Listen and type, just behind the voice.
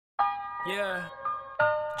Yeah,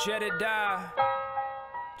 Jedediah,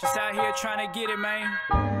 just out here trying to get it, man.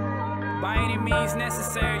 By any means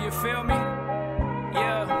necessary, you feel me?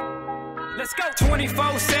 Yeah, let's go.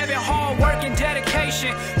 24/7 hard work and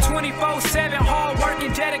dedication. 24/7 hard work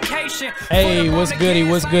and dedication. Hey, what's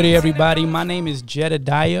goody, everybody? My name is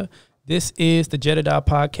Jedediah. This is the Jedediah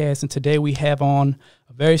Podcast, and today we have on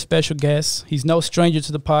a very special guest. He's no stranger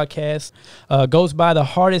to the podcast. Goes by the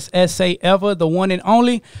hardest essay ever, the one and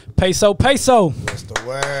only Peso. What's the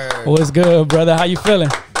word? What's good, brother? How you feeling?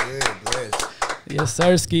 Good, blessed. Yes,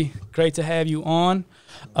 sirski. Great to have you on.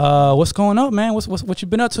 What's going on, man? What you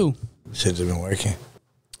been up to? Shit, just been working.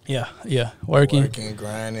 Yeah, working,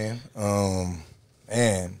 grinding.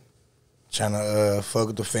 And trying to fuck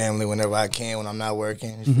with the family whenever I can when I'm not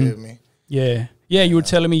working. You feel me? Yeah. You were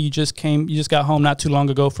telling me you just got home not too long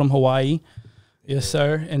ago from Hawaii. Yes,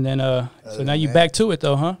 sir. And then so now you back to it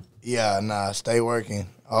though, huh? Yeah, nah, stay working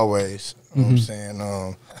always. You know what I'm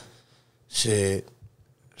saying? Shit,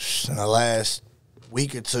 in the last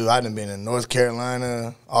week or two, I done been in North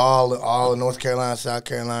Carolina, all of North Carolina, South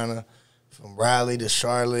Carolina, from Raleigh to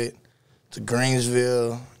Charlotte to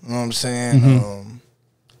Greensville. You know what I'm saying?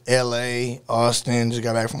 L.A., Austin. Just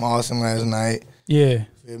got back from Austin last night. Yeah.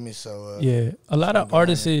 Feel me? So yeah, a lot of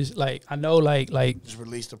artists is like I know like just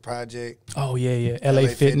released a project. Oh yeah, LA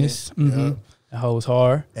Fitness. Yep. That holds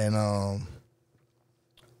hard. And I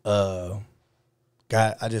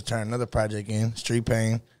just turned another project in, Street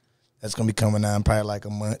Pain. That's gonna be coming out in probably like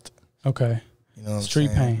a month. Okay. You know what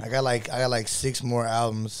Street I'm saying? Pain. I got like 6 more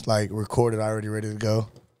albums like recorded already, ready to go.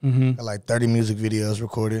 Got like 30 music videos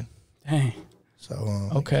recorded. Dang. So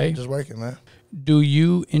okay, just working, man. Do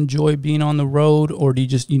you enjoy being on the road, or do you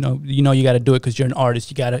just you got to do it because you're an artist?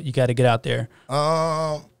 You gotta get out there.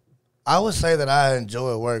 I would say that I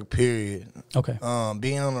enjoy work. Period. Okay.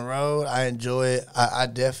 Being on the road, I enjoy it. I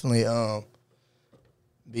definitely I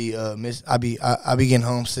be getting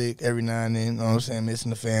homesick every now and then. You know what I'm saying? Missing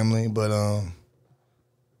the family, but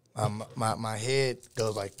my head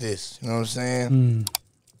goes like this. You know what I'm saying?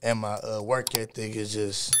 And my work ethic is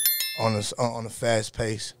just on a fast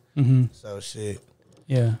pace. So shit.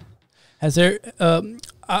 Yeah. Has there?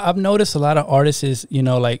 I've noticed a lot of artists is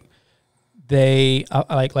like they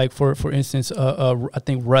like for instance, I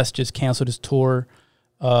think Russ just canceled his tour.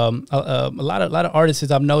 A lot of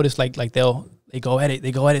artists I've noticed like they go at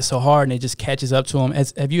it so hard and it just catches up to them.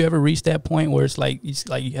 Have you ever reached that point where it's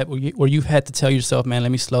where you've had to tell yourself, man,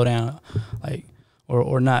 let me slow down, like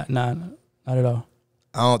or not at all?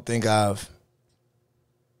 I don't think I've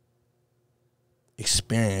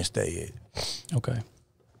experienced that yet. Okay,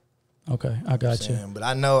 I got you. But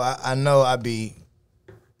I know I be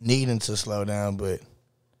needing to slow down, but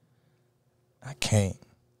I can't.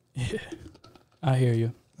 Yeah, I hear you. You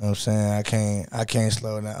know what I'm saying? I can't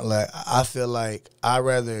slow down. Like I feel like I'd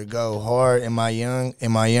rather go hard in my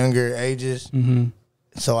younger ages,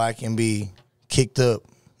 so I can be kicked up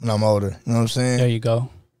when I'm older. You know what I'm saying? There you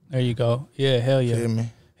go. Yeah, hell yeah. Feel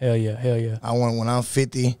me? Hell yeah. I want when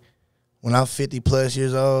I'm 50 plus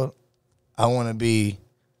years old, I want to be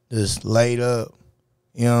just laid up.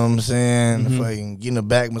 You know what I'm saying? Fucking getting a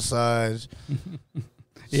back massage.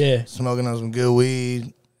 Yeah. Smoking on some good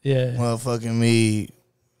weed. Yeah. Motherfucking me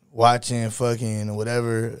watching fucking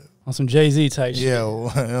whatever. On some Jay-Z type shit. Yeah, you know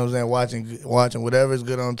what I'm saying? Watching whatever's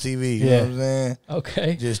good on TV. You know what I'm saying?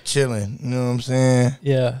 Okay. Just chilling. You know what I'm saying?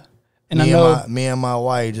 Yeah. And me and my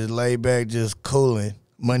wife just laid back, just cooling.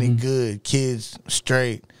 Money good. Kids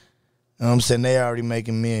straight. You know what I'm saying? They already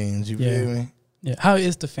making millions. You feel me? Yeah. How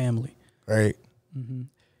is the family? Great.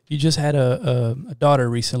 You just had a daughter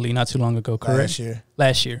recently, not too long ago, correct?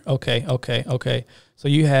 Last year. Okay. So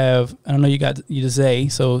you have, I don't know, you got Zay,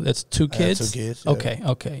 so that's 2 kids? I got 2 kids. Yeah.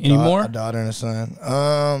 Okay. Any more? A daughter and a son.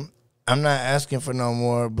 I'm not asking for no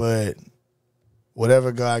more, but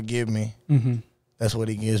whatever God give me, that's what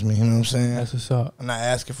he gives me. You know what I'm saying? That's what's up. I'm not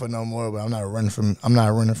asking for no more, but I'm not running from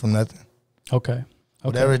nothing. Okay.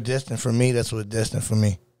 Whatever's destined for me, that's what's destined for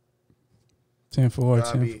me.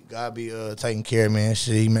 10-4. God be taking care of me and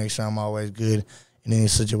shit. He makes sure I'm always good in any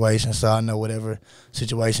situation. So I know whatever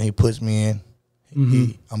situation he puts me in,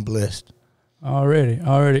 I'm blessed. Already.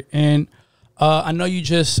 And I know you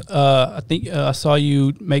just I think I saw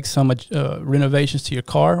you make some renovations to your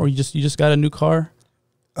car, or you just got a new car.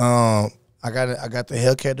 I got the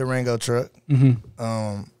Hellcat Durango truck.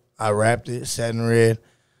 I wrapped it satin red.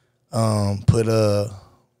 Put the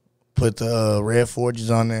red forges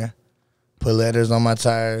on there. Put letters on my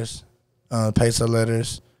tires, Peso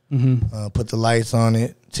letters. Put the lights on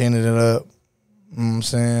it, tinted it up. You know what I'm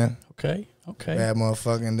saying? Okay. Bad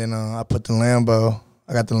motherfucker. And then I put the Lambo.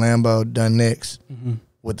 I got the Lambo done next.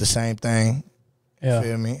 with the same thing. Yeah. You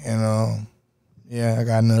feel me? And yeah, I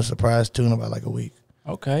got another surprise too in about like a week.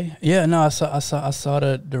 Okay. Yeah. No, I saw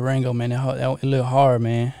the Durango, man. It looked hard,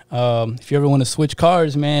 man. If you ever want to switch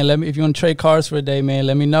cars, man, let me. If you want to trade cars for a day, man,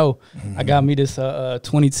 let me know. I got me this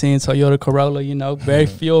 2010 Toyota Corolla. You know, very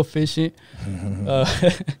fuel efficient.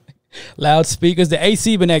 Loudspeakers. The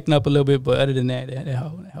AC been acting up a little bit, but other than that, that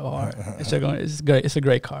whole hard. It's great. It's a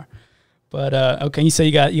great car. But okay, you say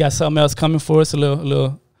you got something else coming for us?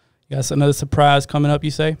 You got another surprise coming up,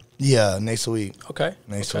 you say? Yeah, next week. Okay.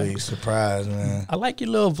 Next week, surprise, man. I like your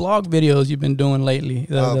little vlog videos you've been doing lately.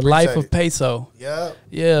 The life of Peso. Yeah.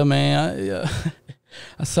 Yeah, man.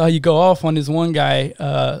 I saw you go off on this one guy.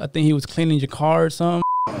 I think he was cleaning your car or something.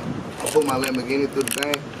 I put my Lamborghini through the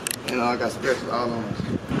thing, and I got scratches all on it.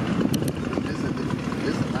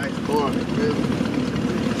 This is a nice car, man.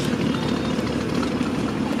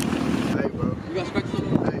 Hey, bro. You got scratches on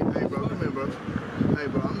it? Hey, bro, come here, bro. Hey,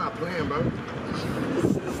 bro, I'm not playing, bro.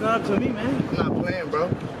 It's not up to me, man. I'm not playing, bro.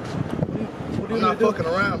 I'm not fucking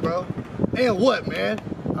around, bro. And what, man?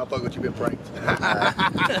 I'll fuck with you, been pranked.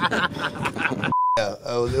 Yeah,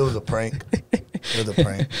 it was a prank. It was a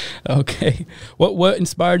prank. Okay. What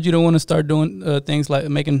inspired you to want to start doing things like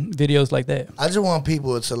making videos like that? I just want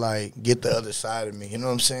people to like get the other side of me. You know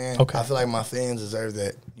what I'm saying? Okay. I feel like my fans deserve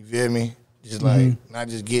that. You feel me? Just like not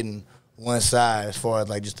just getting one side as far as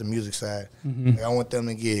like just the music side. Like, I want them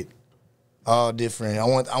to get all different. I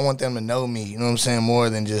want them to know me. You know what I'm saying? More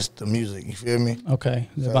than just the music. You feel me? Okay.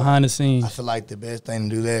 So Behind the scenes. I feel like the best thing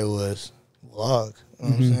to do that was vlog. You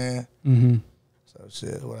know what I'm saying? So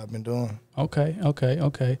shit, what I've been doing. Okay.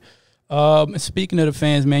 Speaking of the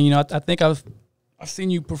fans, man, you know, I think I've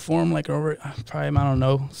seen you perform like over probably, I don't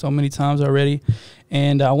know, so many times already,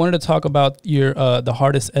 and I wanted to talk about your the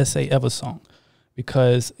hardest essay ever song,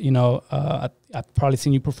 because you know I've probably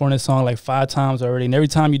seen you perform this song like 5 times already, and every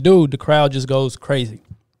time you do, the crowd just goes crazy.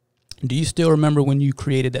 Do you still remember when you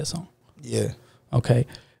created that song? Yeah. Okay.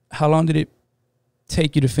 How long did it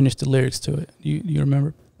take you to finish the lyrics to it? Do you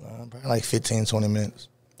remember? Probably like 15, 20 minutes.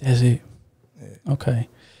 That's it. Yeah. Okay.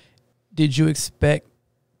 Did you expect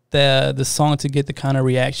the song to get the kind of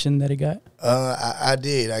reaction that it got? I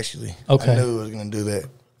did actually. Okay. I knew it was gonna do that.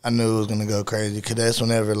 I knew it was gonna go crazy because that's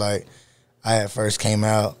whenever like I had first came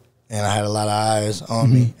out and I had a lot of eyes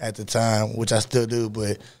on me at the time, which I still do.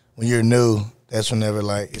 But when you're new, that's whenever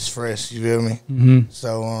like it's fresh. You feel me?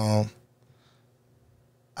 So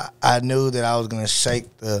I knew that I was gonna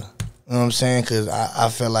shake the. You know what I'm saying? Because I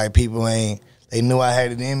felt like people they knew I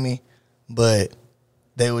had it in me, but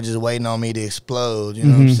they were just waiting on me to explode. You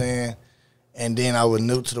know what I'm saying? And then I was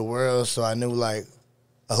new to the world, so I knew like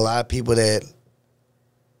a lot of people that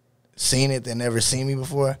seen it that never seen me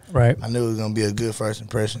before. Right. I knew it was gonna be a good first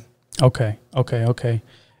impression. Okay. Go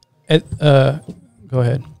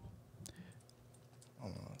ahead.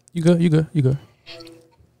 You good.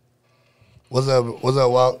 What's up,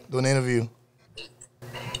 Walk? Doing an interview.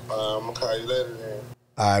 I'm gonna call you later then.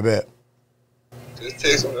 I bet. Just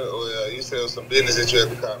text me, you said some business that you have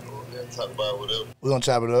to call me. We'll talk about whatever. We're gonna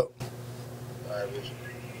chop it up. All right,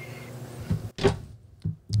 Richard.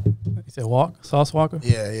 You said Sauce Walker?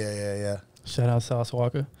 Yeah. Shout out Sauce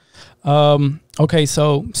Walker. Okay,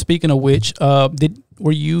 so speaking of which,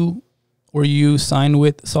 were you signed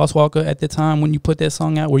with Sauce Walker at the time when you put that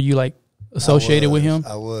song out? Were you like associated with him?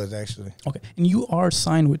 I was actually. Okay, and you are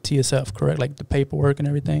signed with TSF, correct? Like the paperwork and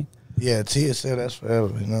everything. Yeah, TSF. That's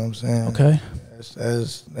forever. You know what I'm saying? Okay.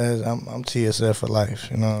 I'm TSF for life.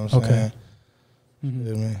 You know what I'm saying? Okay.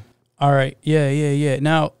 Feel me? All right. Yeah.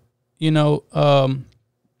 Now, you know,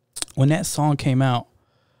 when that song came out,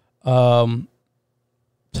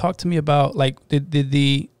 talk to me about like did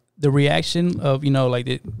the reaction of, you know, like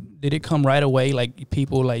did it come right away? Like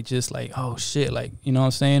people like just like, oh shit, like, you know what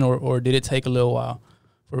I'm saying? Or did it take a little while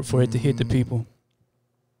for it to hit the people?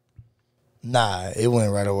 Nah, it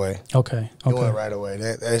went right away. Okay. It went right away.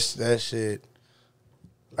 That shit.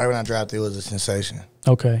 Right when I dropped it, was a sensation.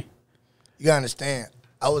 Okay. You gotta understand,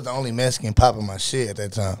 I was the only Mexican popping my shit at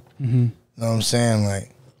that time. You know what I'm saying?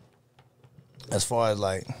 Like, as far as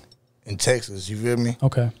like in Texas, you feel me?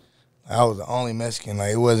 Okay. I was the only Mexican.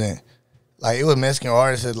 Like, it wasn't like it was Mexican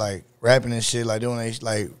artists that like rapping and shit, like doing that,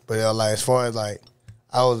 like, but like as far as like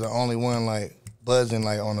I was the only one like buzzing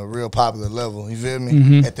like on a real popular level. You feel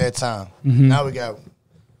me? At that time. Now we got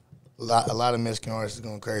a lot of Mexican artists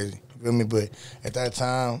going crazy. You feel me? But at that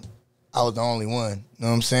time, I was the only one. You know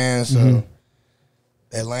what I'm saying? So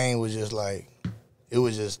that lane was just like, it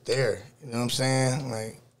was just there. You know what I'm saying?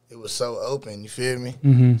 Like, it was so open. You feel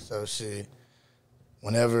me? So shit.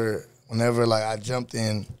 Whenever like I jumped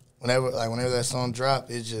in, whenever that song dropped,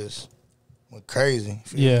 it just went crazy.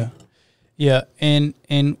 Yeah. Yeah. And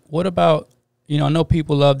what about, you know, I know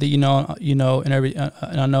people loved it, you know, and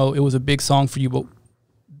and I know it was a big song for you, but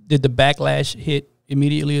did the backlash hit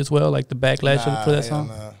immediately as well? Like the backlash for that song?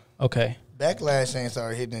 Nah. Okay. Backlash ain't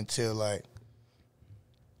started hitting until like,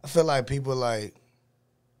 I feel like people like,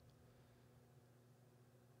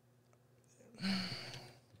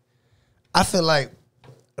 I feel like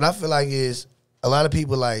is a lot of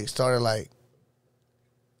people like started like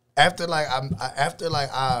after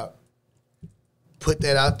I put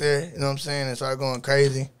that out there, you know what I'm saying, and started going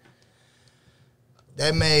crazy.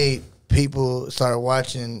 That made people start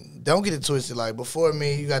watching. Don't get it twisted. Like before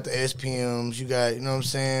me, you got the SPMs, you got, you know what I'm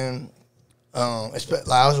saying. Like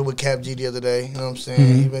I was with Cap G the other day, you know what I'm saying.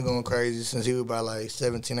 Mm-hmm. He been going crazy since he was about like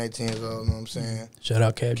 17, 18 years old, you know what I'm saying. Shout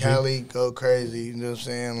out Cap G. Cali go crazy, you know what I'm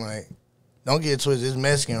saying. Like, don't get it twisted. There's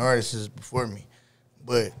Mexican artists before me,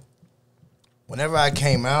 but whenever I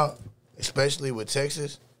came out, especially with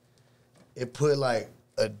Texas, it put like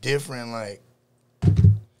a different like.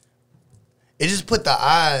 It just put the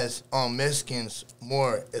eyes on Mexicans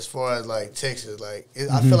more as far as like Texas. Like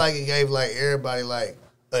I feel like it gave like everybody like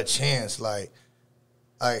a chance. Like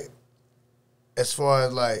as far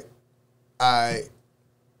as like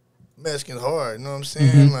Mexicans hard. You know what I'm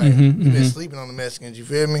saying? We've been sleeping on the Mexicans. You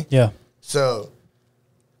feel me? Yeah. So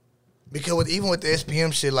because even with the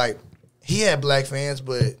SPM shit, like he had black fans,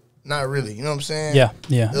 but not really. You know what I'm saying? Yeah.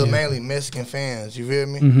 Yeah. It was mainly Mexican fans. You feel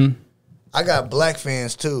me? Mm-hmm. I got black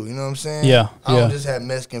fans too, you know what I'm saying? Yeah, I don't yeah. just have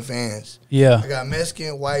Mexican fans. Yeah. I got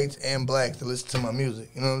Mexican, whites, and black to listen to my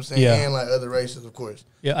music. You know what I'm saying? Yeah. And like other races, of course.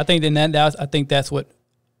 Yeah, I think I think that's what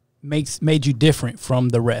made you different from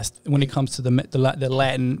the rest when it comes to the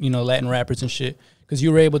Latin, you know, Latin rappers and shit, because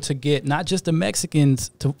you were able to get not just the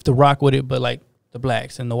Mexicans to rock with it, but like the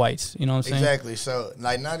blacks and the whites. You know what I'm saying? Exactly. So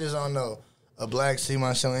like not just on a black see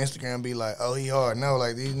my show on Instagram and be like, oh, he hard. No,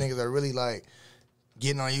 like these niggas are really like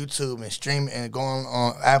getting on YouTube and streaming and going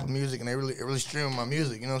on Apple Music, and they really streaming my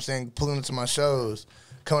music, you know what I'm saying? Pulling into my shows,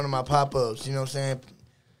 coming to my pop-ups, you know what I'm saying?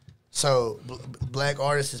 So black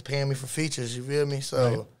artists is paying me for features, you feel me? So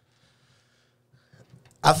right.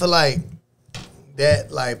 I feel like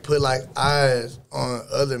that like put like eyes on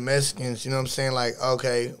other Mexicans, you know what I'm saying? Like,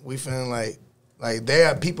 okay, we feeling like there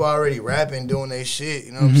are people already rapping, doing their shit,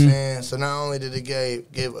 you know what I'm saying? So not only did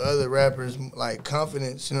it give other rappers like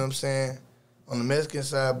confidence, you know what I'm saying, on the Mexican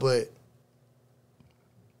side, but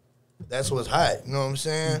that's what's hot. You know what I'm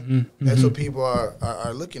saying? That's what people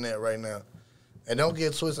are looking at right now. And don't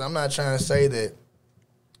get twisted. I'm not trying to say that,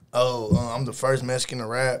 I'm the first Mexican to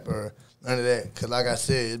rap or none of that. Because like I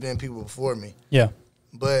said, it's been people before me. Yeah.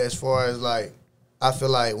 But as far as like, I feel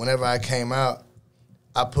like whenever I came out,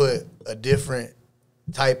 I put a different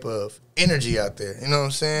type of energy out there. You know what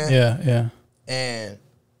I'm saying? Yeah, yeah. And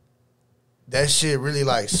that shit really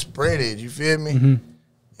like spreaded, you feel me?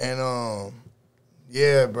 And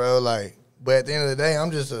yeah, bro, like, but at the end of the day,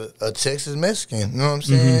 I'm just a Texas Mexican, you know what I'm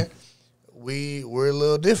saying? We're a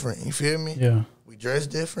little different, you feel me? Yeah. We dress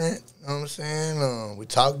different, you know what I'm saying? We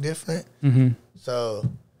talk different. So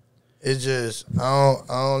it's just I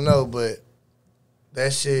don't know, but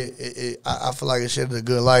that shit I feel like it shed a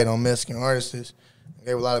good light on Mexican artists. It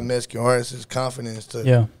gave a lot of Mexican artists confidence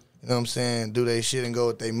to you know what I'm saying, do they shit and go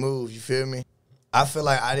with they move, you feel me? I feel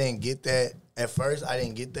like I didn't get that. At first, I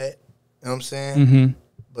didn't get that, you know what I'm saying?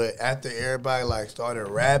 But after everybody, like, started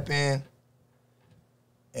rapping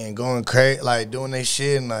and going crazy, like, doing their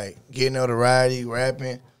shit and, like, getting notoriety,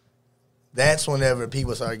 rapping, that's whenever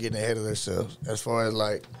people started getting ahead of themselves. As far as,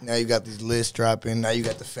 like, now you got these lists dropping, now you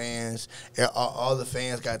got the fans. All the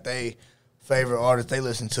fans got their favorite artists they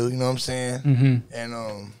listen to, you know what I'm saying?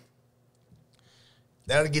 And,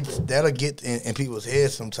 that'll get in people's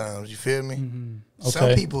heads sometimes. You feel me?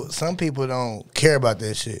 Okay. Some people don't care about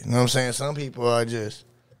that shit. You know what I'm saying? Some people are just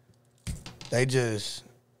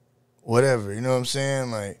whatever. You know what I'm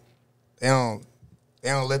saying? Like they don't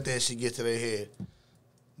let that shit get to their head.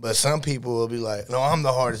 But some people will be like, no, I'm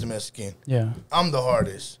the hardest Mexican. Yeah. I'm the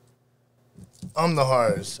hardest.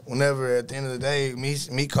 Whenever at the end of the day,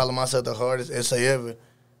 me calling myself the hardest essay ever,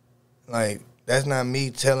 like that's not me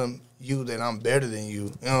telling you that I'm better than you.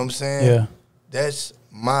 You know what I'm saying? Yeah. That's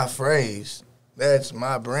my phrase. That's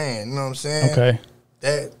my brand. You know what I'm saying? Okay.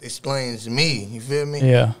 That explains me. You feel me?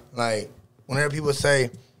 Yeah. Like, whenever people say,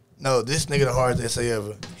 no, this nigga the hardest essay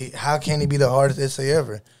ever. How can he be the hardest essay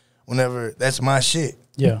ever? Whenever that's my shit.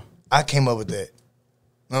 Yeah. I came up with that.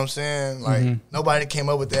 You know what I'm saying? Like, nobody came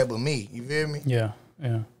up with that but me. You feel me? Yeah.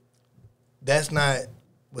 Yeah. That's not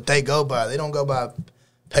what they go by. They don't go by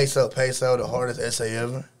Peso, the hardest essay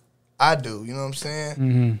ever. I do, you know what I'm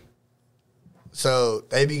saying? So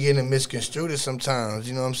they be getting misconstrued sometimes,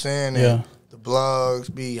 you know what I'm saying? And Yeah. the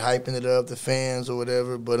blogs be hyping it up, the fans or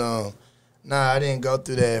whatever. But nah, I didn't go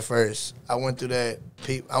through that at first. I went through that.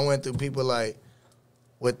 I went through people like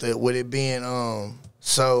with it being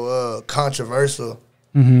so controversial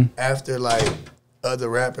after like other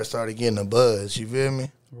rappers started getting a buzz. You feel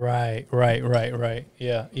me? Right.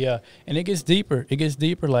 Yeah. And it gets deeper.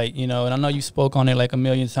 Like, you know, and I know you spoke on it like a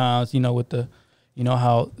million times, you know, with the, you know,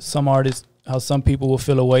 how some artists, how some people will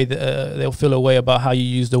feel a way, they'll feel a way about how you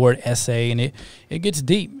use the word essay, and it gets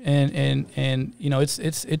deep, and you know, it's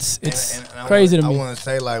and crazy to me. I want to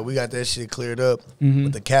say, like, we got that shit cleared up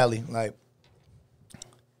with the Cali. Like,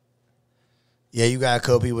 yeah, you got a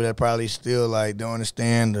couple people that probably still, like, don't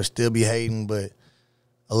understand or still be hating, but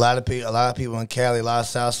a lot of people in Cali, a lot of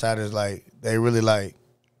Southsiders, like, they really, like,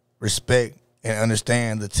 respect and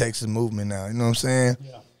understand the Texas movement now. You know what I'm saying?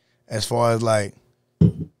 Yeah. As far as, like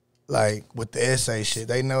with the essay shit,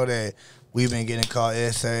 they know that we've been getting called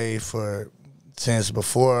essay since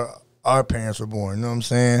before our parents were born. You know what I'm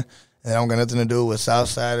saying? And I don't got nothing to do with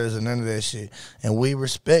Southsiders or none of that shit. And we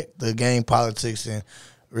respect the game politics and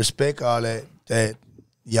respect all that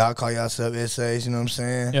y'all call yourself essays. You know what I'm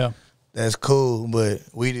saying? Yeah. That's cool, but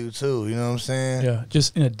we do too. You know what I'm saying? Yeah.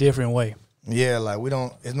 Just in a different way. Yeah, like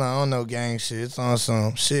it's not on no gang shit. It's on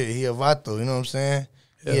some shit. He a vato, you know what I'm saying?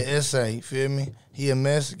 Yeah. He an essay, you feel me? He a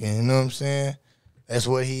Mexican, you know what I'm saying? That's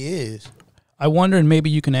what he is. I wonder, and maybe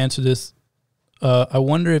you can answer this. I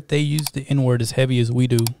wonder if they use the N-word as heavy as we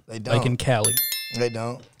do, They don't. like in Cali. They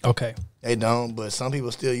don't. Okay. They don't, but some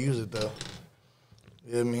people still use it, though.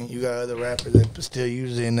 You know what I mean? You got other rappers that still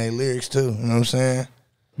use it in their lyrics, too. You know what I'm saying?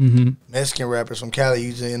 Mm-hmm. Mexican rappers from Cali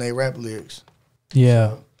use it in their rap lyrics.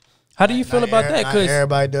 Yeah. How do you feel about that? Not 'Cause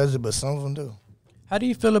everybody does it, but some of them do. how do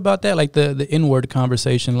you feel about that? Like the N-word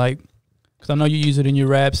conversation, like, because I know you use it in your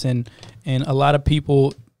raps, and a lot of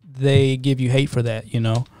people, they give you hate for that. You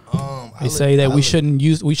know, they say that we shouldn't.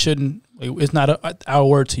 It's not our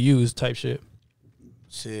word to use, type shit.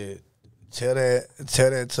 Shit, tell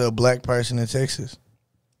that to a black person in Texas.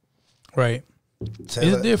 Right.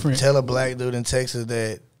 It's different. Tell a black dude in Texas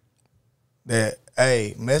that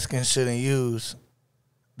hey, Mexicans shouldn't use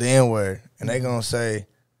the N-word, and they gonna say,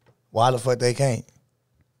 why the fuck they can't?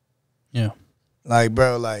 Yeah. Like,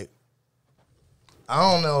 bro, like,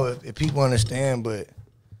 I don't know if people understand, but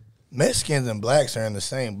Mexicans and blacks are in the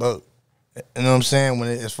same boat. You know what I'm saying?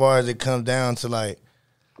 As far as it comes down to, like,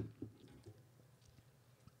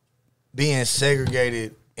 being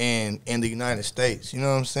segregated in the United States. You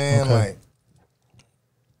know what I'm saying? Okay. Like,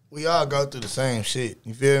 we all go through the same shit.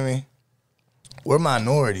 You feel me? We're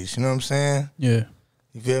minorities. You know what I'm saying? Yeah.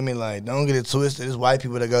 You feel me? Like, don't get it twisted. There's white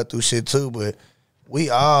people that go through shit too, but we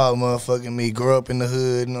all motherfucking me grow up in the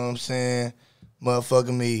hood. You know what I'm saying?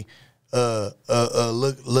 Motherfucking me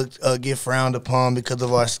get frowned upon because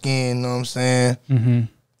of our skin. You know what I'm saying? Mm-hmm.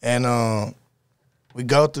 And we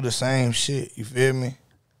go through the same shit. You feel me?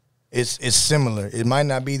 It's similar. It might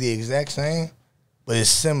not be the exact same, but it's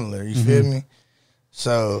similar. You feel me?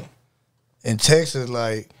 So in Texas,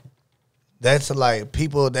 like, that's like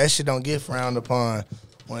people, that shit don't get frowned upon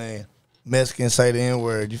when Mexicans say the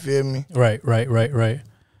N-word. You feel me? Right. Like,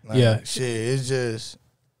 Yeah. Shit, it's just,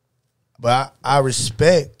 but I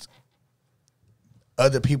respect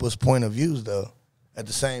other people's point of views though. At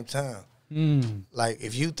the same time, like,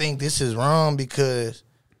 if you think this is wrong because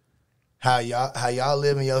how y'all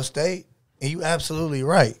live in your state, and you absolutely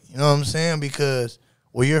right. You know what I'm saying? Because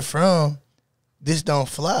where you're from, this don't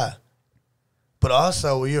fly. But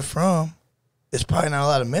also where you're from, it's probably not a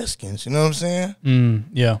lot of Mexicans. You know what I'm saying?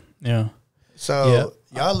 Yeah. So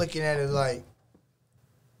y'all looking at it like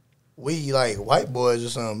we like white boys or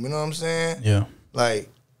something. You know what I'm saying? Yeah. Like,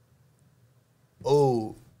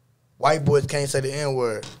 oh, white boys can't say the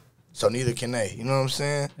N-word, so neither can they. You know what I'm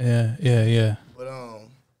saying? Yeah. But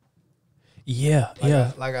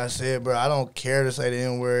Yeah. like I said, bro, I don't care to say the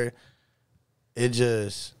N-word. It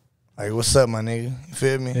just, like, what's up, my nigga? You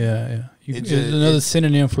feel me? Yeah. It's another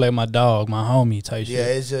synonym for like my dog, my homie type shit. Yeah,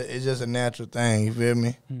 it's just a natural thing. You feel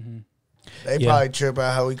me? Mm-hmm. They probably trip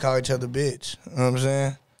out how we call each other bitch. You know what I'm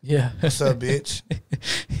saying? Yeah. What's up, bitch?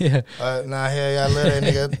 Yeah. Nah, hell yeah, I love that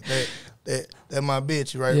nigga. That my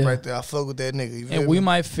bitch right there. I fuck with that nigga. You feel And me? we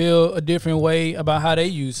might feel a different way about how they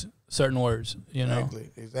use certain words, you know.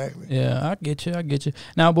 Exactly. Yeah, I get you.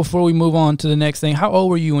 Now, before we move on to the next thing, how old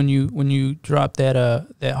were you when you dropped that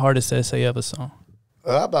Hardest Essay Ever song?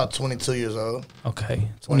 About 22 years old. Okay,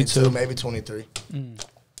 22, maybe 23.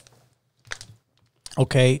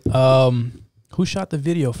 Okay, who shot the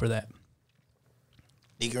video for that?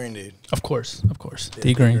 D Green did. Of course. Yeah,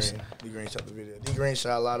 D Greens. D Green shot the video. D Green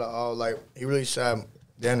shot a lot of all like he really shot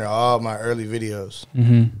down there all my early videos.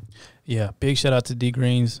 Mm-hmm. Yeah, big shout out to D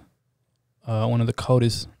Greens, one of the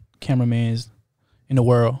coldest cameramans in the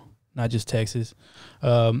world, not just Texas.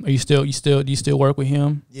 Are you still do you still work with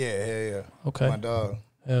him? Yeah, hell yeah. Okay. My dog.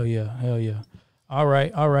 Hell yeah. All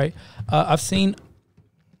right. I've seen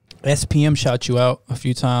SPM shout you out a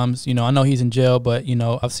few times. You know, I know he's in jail, but you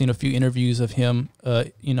know, I've seen a few interviews of him.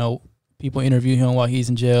 You know, people interview him while he's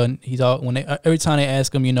in jail, and he's all every time they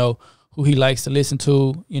ask him, you know, who he likes to listen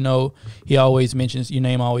to, you know, he always mentions your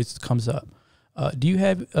name. Always comes up. Do you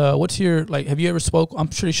have what's your like? Have you ever spoke? I'm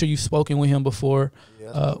pretty sure you've spoken with him before.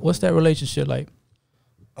 Yeah, what's that relationship like?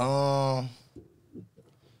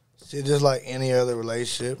 Shit, just like any other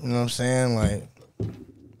relationship, you know what I'm saying? Like,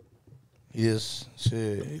 he just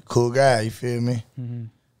shit, cool guy. You feel me? Mm-hmm.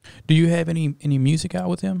 Do you have any music out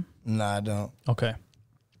with him? Nah, I don't. Okay.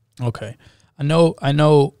 I know.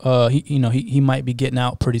 He might be getting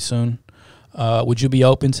out pretty soon. Would you be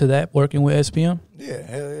open to that? Working with SPM? Yeah,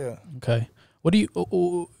 hell yeah. Okay. What do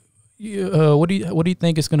you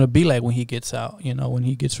think it's gonna be like when he gets out? You know, when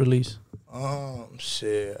he gets released.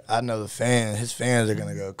 Shit. I know his fans are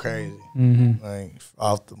gonna go crazy. Mm-hmm. Like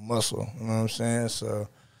off the muscle. You know what I'm saying? So,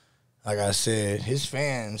 like I said, his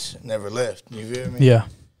fans never left. You feel me? Yeah.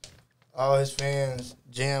 All his fans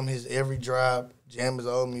jam his every drop, jam his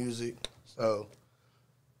old music. So,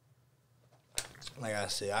 like I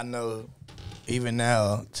said, I know even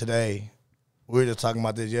now, today, we were just talking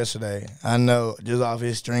about this yesterday. I know just off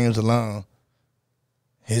his streams alone,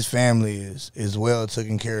 his family is well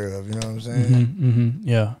taken care of. You know what I'm saying? Mm-hmm, mm-hmm.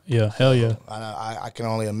 Yeah. Hell yeah. I can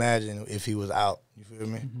only imagine if he was out. You feel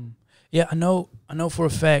me? Mm-hmm. Yeah, I know for a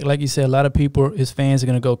fact, like you said, a lot of people, his fans are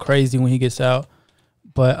going to go crazy when he gets out.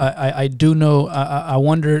 But I do know, I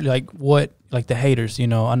wonder, like, what, like the haters, you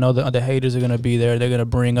know, I know the haters are going to be there. They're going to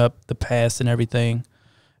bring up the past and everything.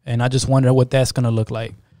 And I just wonder what that's going to look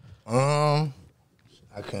like. I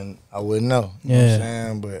wouldn't know. You know what I'm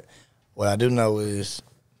saying? But what I do know is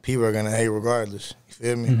people are going to hate regardless. You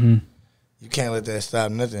feel me? Mm-hmm. You can't let that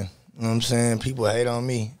stop nothing. You know what I'm saying? People hate on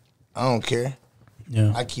me. I don't care.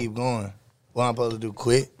 Yeah. I keep going. What I'm supposed to do,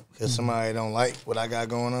 quit because somebody don't like what I got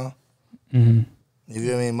going on? Mm-hmm. You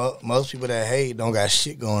feel me? Most people that hate don't got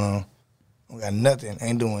shit going on. Don't got nothing.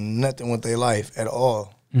 Ain't doing nothing with their life at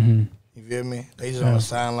all. Mm-hmm. You feel me? They just on the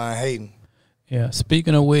sideline hating. Yeah.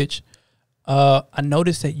 Speaking of which, I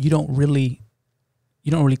noticed that you don't really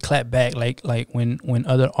clap back like when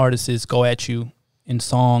other artists go at you in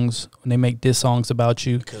songs, when they make diss songs about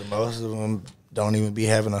you. Because most of them don't even be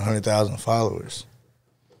having 100,000 followers.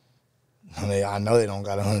 I know they don't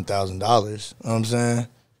got $100,000. You know what I'm saying?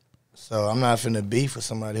 So I'm not finna beef with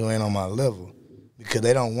somebody who ain't on my level because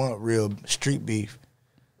they don't want real street beef.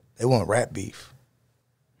 They want rap beef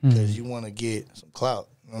because you want to get some clout.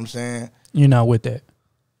 You know what I'm saying? You're not with that.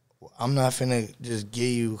 I'm not finna just give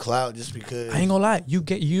you clout just because. I ain't gonna lie.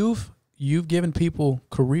 You've given people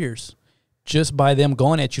careers just by them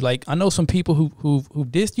going at you. Like, I know some people who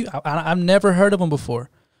dissed you. I've never heard of them before.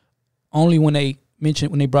 Only when they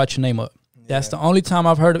brought your name up. That's the only time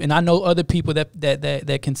I've heard of, and I know other people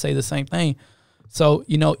that can say the same thing. So,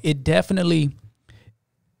 you know, it definitely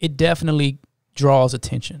draws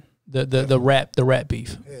attention. The rap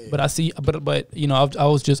beef. Yeah. But I see, but you know,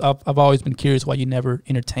 I've always been curious why you never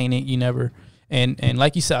entertain it. You never, and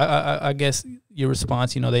like you said, I guess your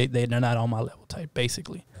response, you know, they're not on my level type,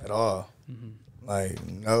 basically. At all. Mm-hmm. Like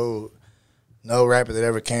no rapper that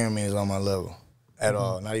ever came to me is on my level at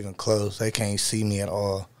all. Not even close. They can't see me at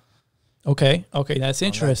all. Okay, that's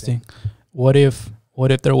interesting. What if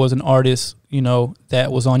there was an artist, you know,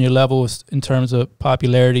 that was on your level in terms of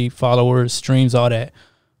popularity, followers, streams, all that,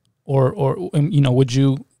 or you know, would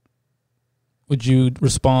you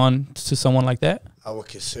respond to someone like that? I would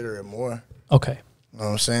consider it more. Okay. You know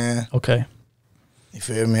what I'm saying? Okay. You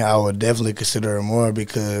feel me? I would definitely consider it more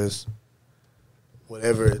because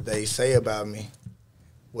whatever they say about me,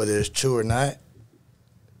 whether it's true or not,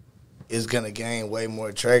 is gonna gain way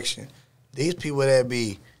more traction. These people that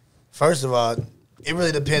be, first of all, it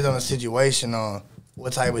really depends on the situation, on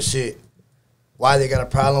what type of shit, why they got a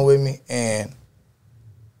problem with me, and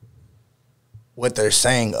what they're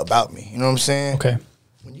saying about me. You know what I'm saying? Okay.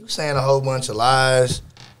 When you saying a whole bunch of lies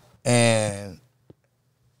and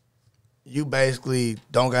you basically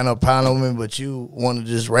don't got no problem with me, but you want to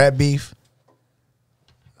just rap beef,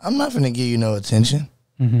 I'm not finna give you no attention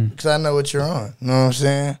because I know what you're on. You know what I'm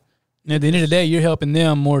saying? And at the end of the day, you're helping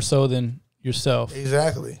them more so than yourself.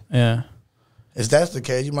 Exactly. Yeah. If that's the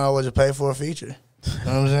case, you might as well just pay for a feature. You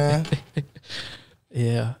know what I'm saying?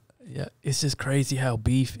 Yeah. Yeah, it's just crazy how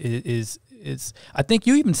beef is. I think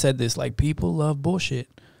you even said this. Like, people love bullshit,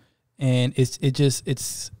 and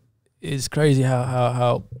it's crazy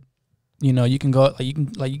how you know, you can go you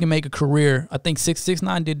can make a career. I think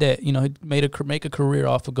 6ix9ine did that. You know, he make a career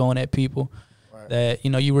off of going at people that,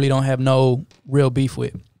 you know, you really don't have no real beef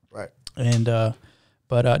with. Right. And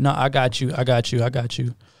but no, I got you.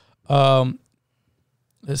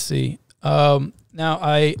 Let's see. Now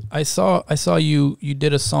I saw you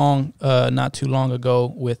did a song not too long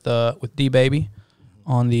ago with DeeBaby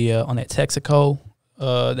on that Texaco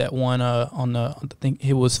that one on the, I think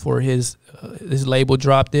it was for his label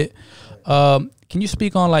dropped it. Can you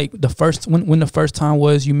speak on like the first when the first time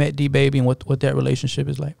was you met DeeBaby and what that relationship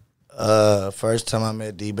is like? First time I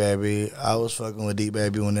met DeeBaby, I was fucking with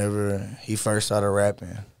DeeBaby whenever he first started rapping.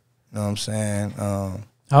 You know what I'm saying?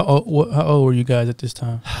 How old were you guys at this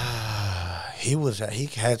time? He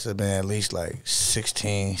had to have been at least like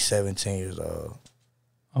 16, 17 years old.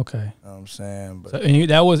 Okay. You know what I'm saying? But so, and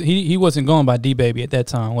he wasn't going by DeeBaby at that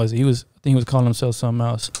time, was he? I think he was calling himself something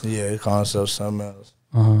else. Yeah, he called himself something else.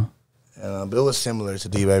 Uh-huh. But it was similar to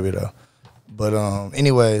DeeBaby though. But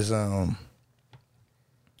anyways,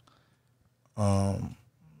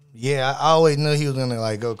 yeah, I always knew he was gonna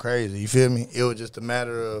like go crazy. You feel me? It was just a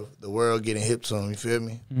matter of the world getting hip to him. You feel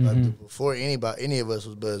me? Mm-hmm. Like before any of us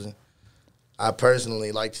was buzzing, I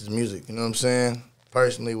personally liked his music. You know what I'm saying?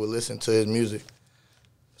 Personally, would listen to his music.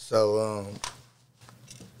 So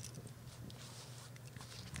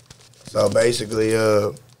basically,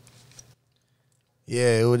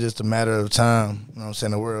 yeah, it was just a matter of time. You know what I'm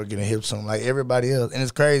saying? The world getting hip to him like everybody else, and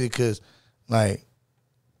it's crazy because like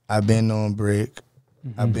I've been knowing Brick.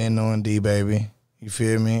 I've been knowing DeeBaby. You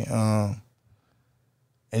feel me? And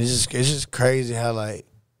it's just crazy how like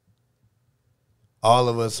all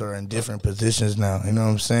of us are in different positions now. You know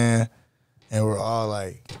what I'm saying? And we're all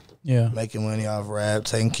like making money off rap,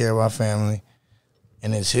 taking care of our family.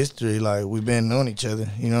 And it's history. Like, we've been knowing each other.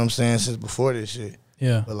 You know what I'm saying? Since before this shit.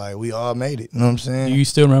 Yeah. But like we all made it. You know what I'm saying? Do you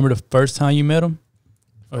still remember the first time you met him?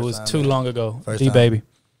 Or it was too long ago? DeeBaby.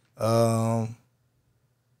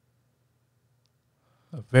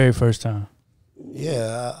 The very first time.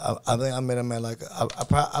 Yeah, I think I met him at like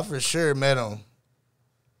I for sure met him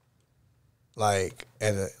like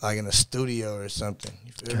at in a studio or something.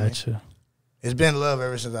 You feel me? It's been love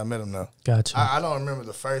ever since I met him though. Gotcha. I don't remember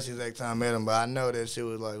the first exact time I met him, but I know that shit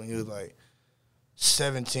was like when he was like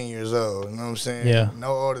 17 years old. You know what I'm saying? Yeah.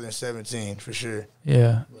 No older than 17 for sure.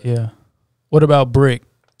 Yeah, yeah. What about Brick?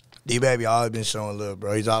 DeeBaby always been showing love,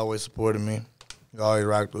 bro. He's always supported me. He always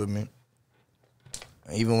rocked with me.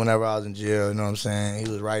 Even whenever I was in jail, you know what I'm saying?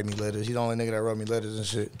 He was writing me letters. He's the only nigga that wrote me letters and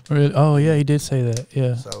shit. Really? Oh yeah, he did say that.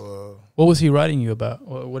 Yeah. So what was he writing you about?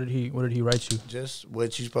 What did he write you? Just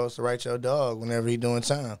what you supposed to write your dog whenever he doing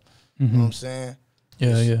time. You know what I'm saying?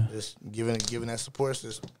 Yeah, Just giving that support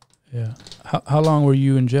system. Yeah. How long were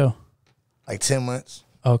you in jail? Like 10 months.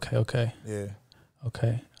 Okay. Yeah.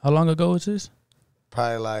 Okay. How long ago was this?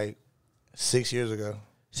 Probably like 6 years ago.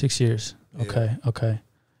 6 years. Yeah. Okay.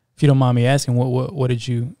 If you don't mind me asking, what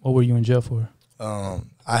were you in jail for?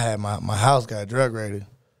 I had my house got drug raided.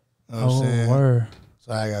 You know what I'm saying? Word.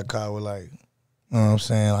 So I got caught with like, you know what I'm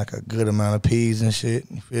saying, like a good amount of peas and shit.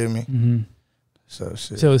 You feel me? Mm-hmm. So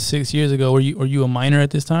shit. So it was 6 years ago. Were you a minor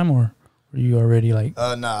at this time, or were you already like?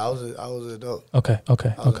 Nah, I was an adult. Okay. I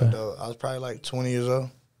was an adult. I was probably like 20 years old.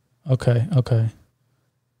 Okay.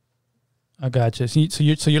 I got you.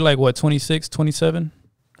 So you're like what, 26, 27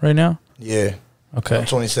 right now? Yeah. Okay. I'm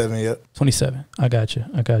 27, yep. 27. I got you.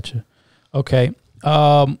 Okay.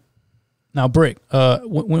 Now Brick,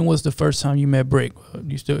 when was the first time you met Brick?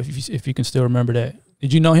 You still, if you can still remember that.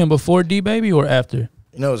 Did you know him before DeeBaby or after?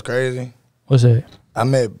 You know what's crazy? What's that? I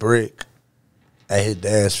met Brick at his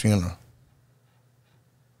dad's funeral.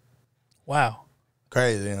 Wow.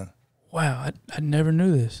 Crazy, huh? Wow, I never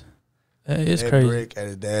knew this. It's met crazy. Brick at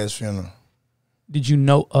his dad's funeral. Did you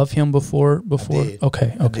know of him before? I did.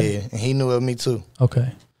 Okay. I did. And he knew of me too.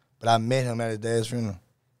 Okay. But I met him at his dad's funeral.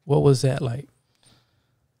 What was that like?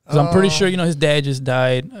 Because I'm pretty sure, his dad just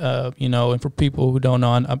died, and for people who don't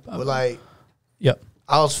know, yep.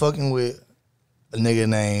 I was fucking with a nigga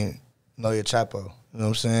named Noya Chapo. You know what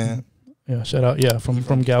I'm saying? Yeah, shout out. Yeah, from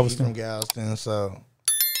Galveston. From Galveston, so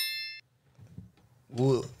you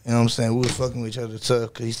know what I'm saying? We was fucking with each other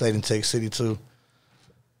tough because he stayed in Texas City too.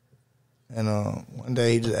 And one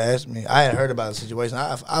day he just asked me. I had heard about the situation.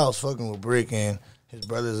 I was fucking with Brick and his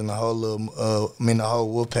brothers and the whole the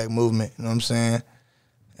whole Wolfpack movement. You know what I'm saying?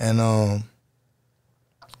 And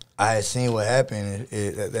I had seen what happened.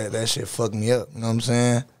 That shit fucked me up. You know what I'm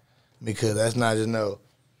saying? Because that's not just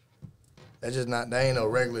that's just not, that ain't no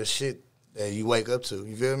regular shit that you wake up to.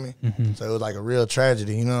 You feel me? So it was like a real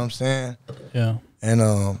tragedy. You know what I'm saying? Yeah. And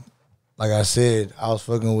like I said, I was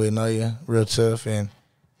fucking with Noya, real tough, and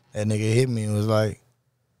that nigga hit me and was like,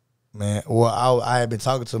 man, well, I had been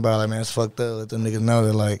talking to him about, like, man, it's fucked up. Let them niggas know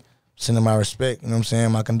that, like, sending my respect, you know what I'm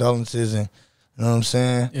saying, my condolences, and you know what I'm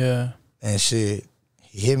saying? Yeah. And shit,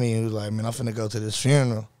 he hit me and he was like, man, I'm finna go to this funeral.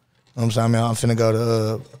 You know what I'm saying? Man, I'm finna go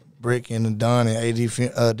to Brick and Don and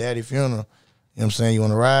AD Daddy funeral. You know what I'm saying? You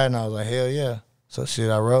want to ride? And I was like, hell yeah. So shit,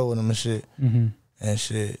 I rode with him and shit. And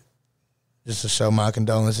shit, just to show my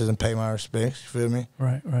condolences and pay my respects, you feel me?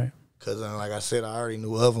 Right, right. Because like I said, I already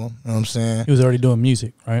knew of him, you know what I'm saying? He was already doing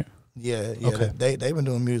music, right? Yeah. Okay. They've been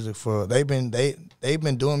doing music they've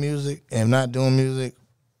been doing music and not doing music,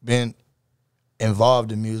 been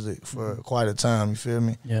involved in music for quite a time, you feel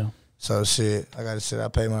me? Yeah. So shit, I gotta say I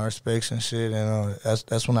pay my respects and shit, and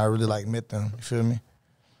that's when I really like met them, you feel me?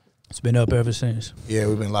 It's been up ever since. Yeah,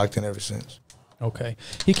 we've been locked in ever since. Okay.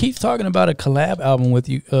 He keeps talking about a collab album with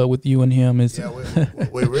you and him. Yeah,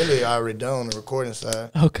 we really already done on the recording side.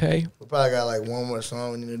 Okay. We probably got like one more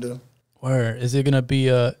song we need to do. Where is it gonna be?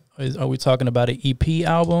 Are we talking about an EP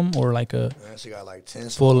album or like a Man, she got like 10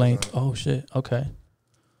 songs full length? on it. Oh shit. Okay.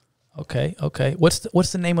 Okay. What's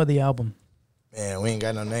the name of the album? Man, we ain't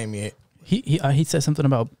got no name yet. He said something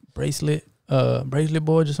about bracelet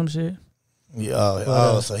boards or some shit.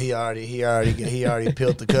 Yeah, so he already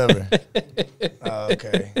peeled the cover. Oh,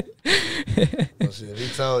 okay. Well, shit, he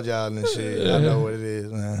told y'all and shit. I know what it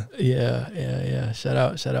is, man. Yeah. Shout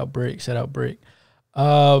out Brick.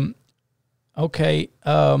 Okay.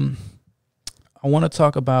 I want to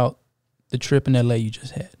talk about the trip in LA you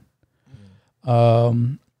just had.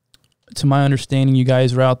 To my understanding, you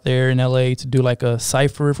guys were out there in LA to do like a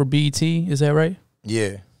cypher for BET. Is that right?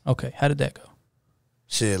 Yeah. Okay. How did that go?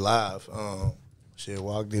 Shit, live. Shit,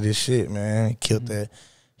 Walk did his shit, man. He killed that.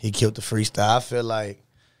 He killed the freestyle.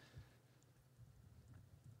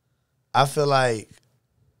 I feel like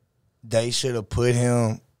they should have put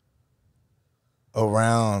him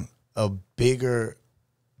around a bigger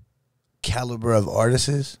caliber of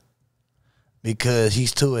artists because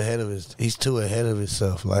he's too ahead of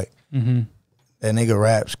himself. Like that nigga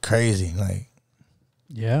raps crazy. Like,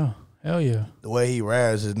 yeah. Hell yeah. the way he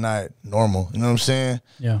raps is not normal. You know what I'm saying?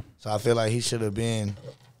 Yeah. So I feel like he should have been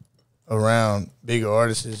around bigger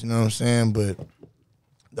artists, you know what I'm saying? But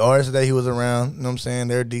the artists that he was around, you know what I'm saying,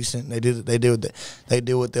 they're decent. They did what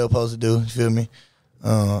they were supposed to do, you feel me?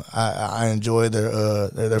 I enjoyed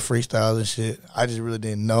their freestyles and shit. I just really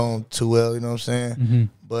didn't know them too well, you know what I'm saying?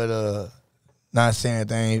 But not saying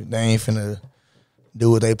that they ain't finna do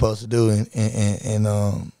what they supposed to do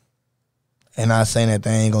and not saying that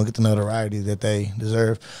they ain't gonna get the notoriety that they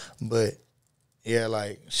deserve. But yeah,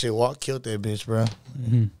 like shit, Walk killed that bitch, bro.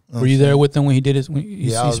 Were you there with him when he did he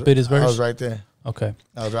spit his verse? I was right there. Okay.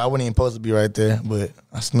 I wasn't even supposed to be right there, but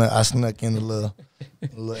I snuck in the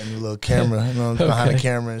little camera, you know, behind the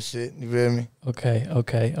camera and shit. You feel me? Okay.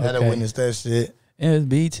 I had to witness that shit. Yeah, it's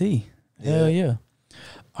BT. Hell yeah.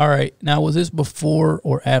 All right. Now, was this before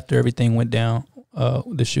or after everything went down,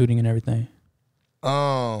 the shooting and everything?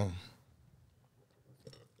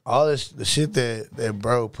 All this the shit that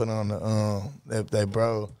bro put on the that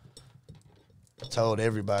bro told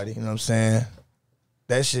everybody, you know what I'm saying?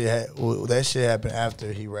 That shit happened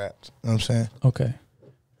after he rapped. You know what I'm saying? Okay.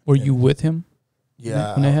 Were you with him?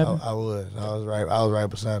 Yeah, when that happened? I was. I was right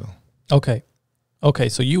beside him. Okay.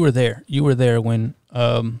 So you were there. You were there when.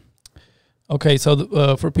 Okay.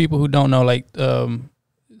 So for people who don't know, like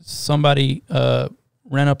somebody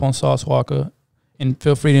ran up on Sauce Walka, and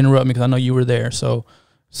feel free to interrupt me because I know you were there. So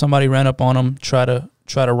somebody ran up on him, try to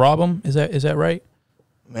rob him. Is that right?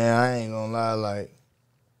 Man, I ain't gonna lie. Like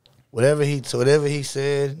whatever he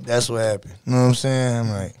said, that's what happened. You know what I'm saying? I'm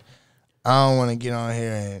like, I don't want to get on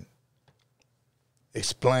here and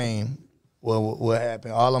explain what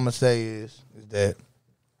happened. All I'm gonna say is that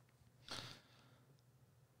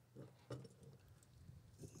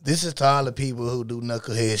this is to all the people who do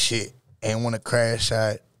knucklehead shit and want to crash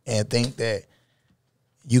out and think that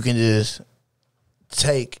you can just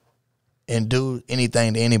take and do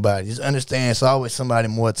anything to anybody. Just understand it's always somebody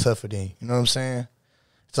more tougher than you. You know what I'm saying?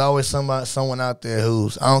 It's always someone out there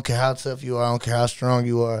who's, I don't care how tough you are, I don't care how strong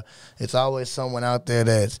you are, it's always someone out there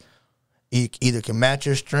that's either can match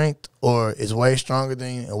your strength or is way stronger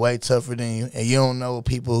than you and way tougher than you, and you don't know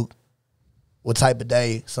what type of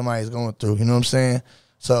day somebody's going through. You know what I'm saying?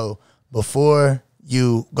 So before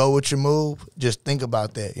you go with your move, just think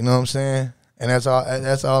about that. You know what I'm saying? And that's all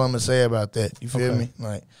I'm gonna say about that. You feel me?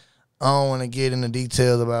 Like, I don't want to get into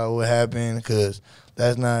details about what happened because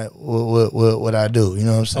that's not what I do. You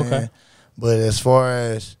know what I'm saying? Okay. But as far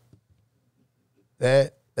as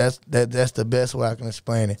that's the best way I can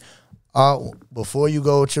explain it. Before you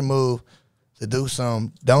go with your move to do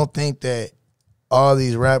something, don't think that all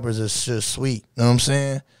these rappers are just sweet. You know what I'm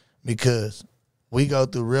saying? Because we go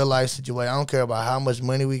through real life situations. I don't care about how much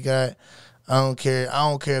money we got. I don't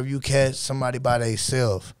care if you catch somebody by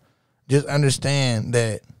themselves. Just understand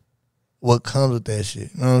that what comes with that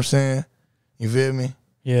shit. You know what I'm saying? You feel me?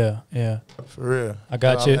 Yeah, yeah. For real. I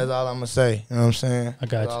got you. That's all I'm going to say. You know what I'm saying? I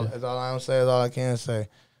got you. That's all I'm going to say. That's all I can say.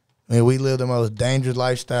 I mean, we live the most dangerous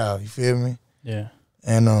lifestyle. You feel me? Yeah.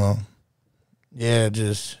 And yeah,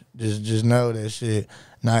 just know that shit.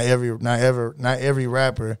 Not every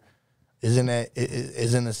rapper is in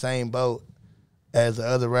the same boat as the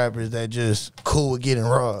other rappers that just cool with getting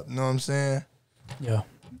robbed. You know what I'm saying? Yeah.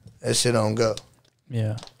 That shit don't go.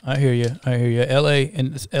 Yeah, I hear you. LA,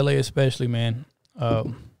 and it's LA especially, man.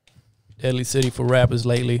 Deadly city for rappers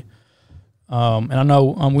lately. And I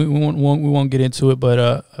know we won't get into it,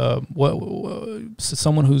 but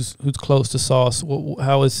someone who's close to Sauce,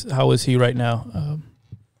 how is he right now?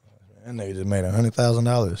 That nigga just made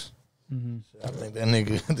 $100,000. Mm-hmm. I think that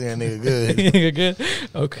nigga good. Nigga good.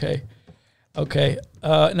 Okay.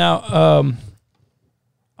 Now,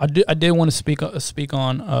 I did want to speak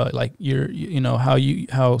on like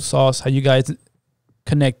how Sauce, how you guys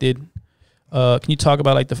connected. Can you talk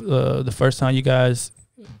about like the first time you guys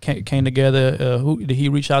came together? Who did he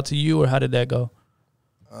reach out to you, or how did that go?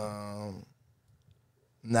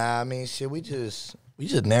 Nah, I mean, shit. We just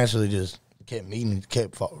naturally just kept meeting,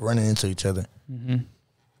 kept running into each other. Mm-hmm.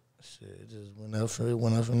 Shit, it just went up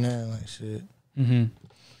from there, like shit. Mm-hmm.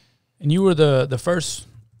 And you were the first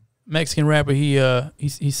Mexican rapper he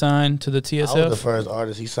signed to the TSF? I was the first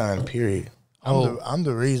artist he signed, period. I'm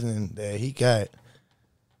the reason that he got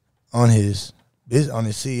on his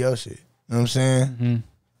CEO shit. You know what I'm saying? Mm-hmm.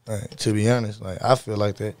 Like, to be honest, like I feel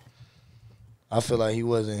like that. I feel like he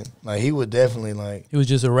wasn't like he would definitely like he was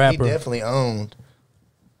just a rapper. He definitely owned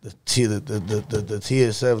the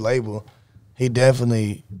TSF label. He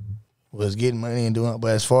definitely was getting money and doing,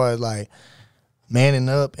 but as far as like manning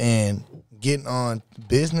up and getting on the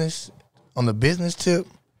business tip,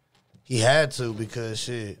 he had to, because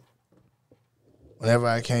shit, whenever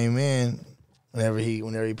I came in, whenever he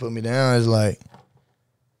put me down, it's like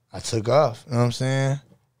I took off. You know what I'm saying?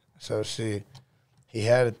 So shit, he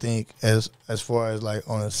had to think as far as like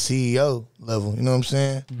on a CEO level. You know what I'm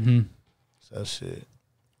saying? Mm-hmm. So shit.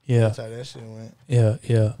 Yeah. That's how that shit went. Yeah,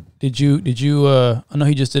 yeah. Did you I know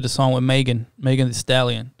he just did a song with Megan Thee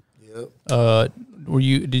Stallion. Yep.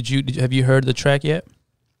 Have you heard the track yet?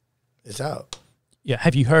 It's out. Yeah,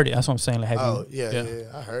 have you heard it? That's what I'm saying. Like, yeah.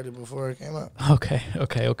 I heard it before it came out. Okay.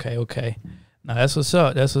 Now that's what's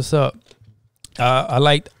up. I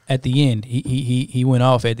liked at the end. He went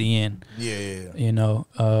off at the end. Yeah. You know,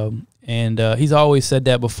 and he's always said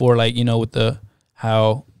that before. Like, you know, with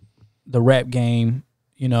how the rap game,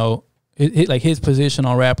 you know, like his position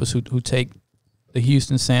on rappers who take the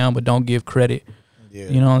Houston sound but don't give credit. Yeah.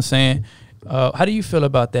 You know what I'm saying? How do you feel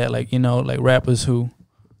about that? Like, you know, like rappers who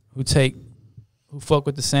fuck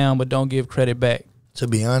with the sound but don't give credit back. To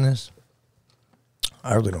be honest,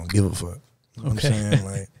 I really don't give a fuck. You know what I'm saying?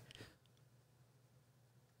 Like,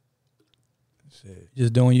 shit.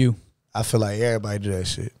 Just doing you. I feel like everybody do that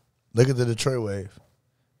shit. Look at the Detroit wave.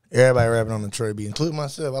 Everybody rapping on the Detroit beat, including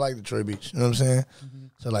myself. I like the Detroit beats. You know what I'm saying? Mm-hmm.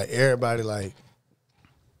 So like everybody like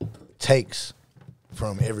takes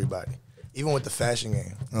from everybody, even with the fashion game.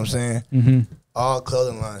 You know what I'm saying? Mm-hmm. All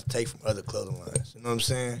clothing lines take from other clothing lines. You know what I'm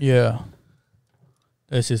saying? Yeah.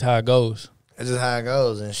 That's just how it goes. That's just how it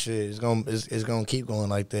goes, and shit. It's gonna keep going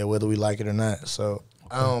like that, whether we like it or not. So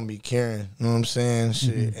I don't be caring. You know what I'm saying?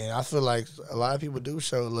 Shit. Mm-hmm. And I feel like a lot of people do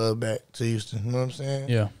show love back to Houston. You know what I'm saying?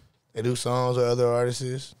 Yeah. They do songs with other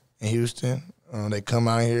artists in Houston. They come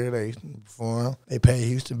out here, they perform. They pay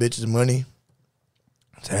Houston bitches money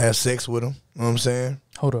to have sex with them. You know what I'm saying?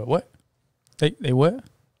 Hold up, what? They what?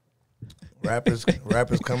 Rappers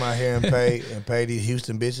come out here and pay these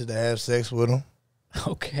Houston bitches to have sex with them.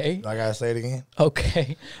 Okay. I gotta say it again.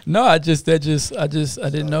 Okay. No, I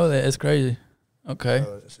didn't know that. It's crazy. Okay.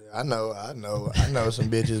 I know some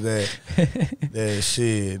bitches that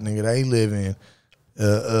shit, nigga, they live in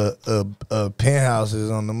penthouses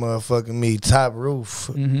on the motherfucking top roof.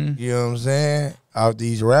 Mm-hmm. You know what I'm saying? Out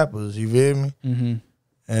these rappers, you feel me? Mm-hmm.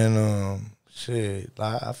 And shit,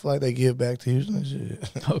 I feel like they give back to Houston and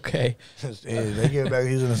shit. Okay. They give back to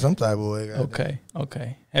Houston in some type of way.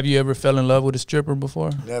 Okay. Have you ever fell in love with a stripper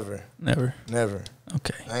before? Never.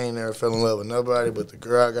 Okay. I ain't never fell in love with nobody but the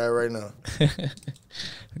girl I got right now.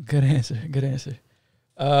 Good answer.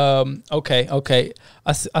 Okay.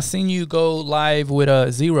 I seen you go live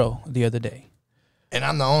with Zero the other day. And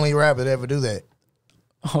I'm the only rapper to ever do that.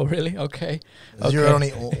 Oh, really? Okay. Zero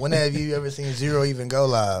don't when have you ever seen Zero even go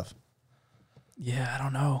live? Yeah, I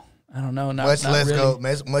don't know. Not Much less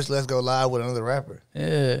really. go live with another rapper.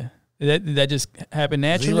 Yeah. Did that just happen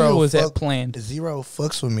naturally, Zero or was that planned? Zero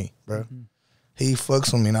fucks with me, bro. He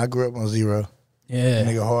fucks with me, and I grew up on Zero. Yeah.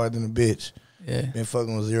 Nigga hard than a bitch. Yeah. Been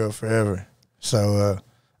fucking with Zero forever. So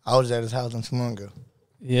I was at his house not too long ago.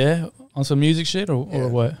 Yeah, on some music shit or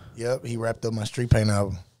what? Yep, he wrapped up my Street Paint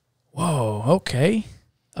album. Whoa. Okay.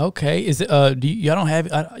 Is it? Y'all don't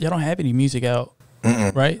have any music out,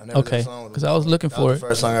 right? Okay. Because I was looking for it.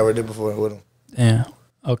 First song I ever did before with him. Yeah.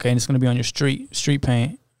 Okay, and it's gonna be on your Street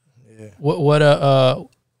Paint. Yeah.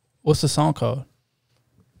 What's the song called?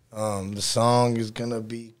 The song is gonna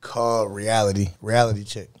be called Reality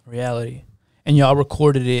Check. Reality. And y'all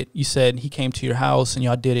recorded it. You said he came to your house and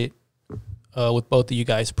y'all did it with both of you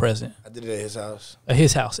guys present. I did it at his house. At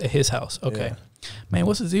his house. Okay. Yeah. Man,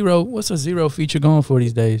 what's a Zero feature going for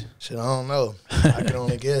these days? Shit, I don't know. I can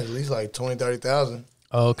only guess at least like 20,000, 30,000.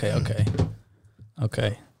 Oh,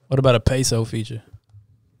 okay. What about a Peso feature?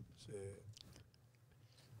 Shit.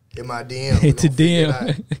 In my DM. It's a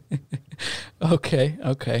DM. Okay.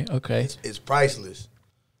 It's priceless.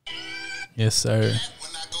 Yes, sir.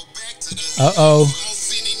 Uh-oh.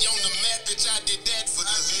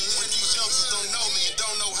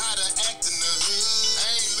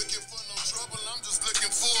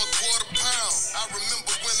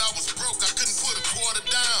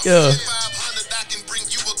 Yeah. 500, I can bring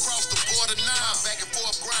you across the border now. Back and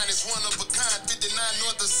forth grind is one of a kind. 59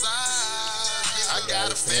 north to side. I got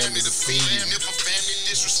a family to feed. If a family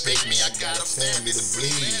disrespect me, I got a family to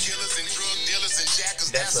bleed. Killers and drug dealers and jackers,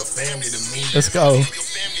 that's a family to me. Let's go. Your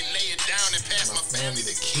family lay it down and pass my family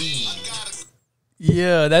the key.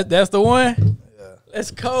 Yeah, that's the one. Yeah. Let's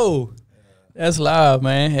go. That's live,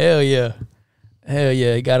 man. Hell yeah.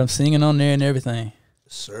 You got him singing on there and everything.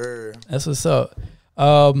 Sir. That's what's up.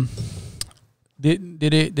 Did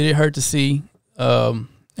it hurt to see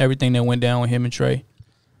everything that went down with him and Trae?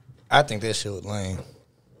 I think that shit was lame.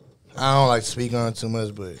 I don't like to speak on it too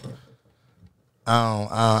much, but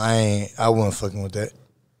I wasn't fucking with that.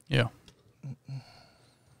 Yeah.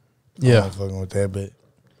 I wasn't fucking with that, but at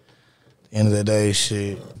the end of the day,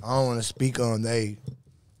 shit, I don't want to speak on they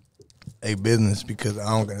business because I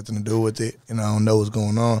don't got nothing to do with it and I don't know what's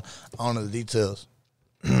going on. I don't know the details.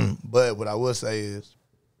 But what I will say is,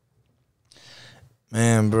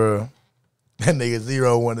 man, bro, that nigga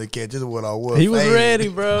Zero wanted to catch. This is what I was. He was ready,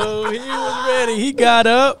 bro. He was ready. He got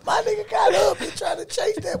up. My nigga got up. He tried to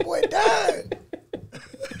chase that boy down.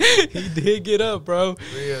 He did get up, bro.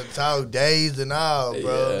 Real talk, days and all,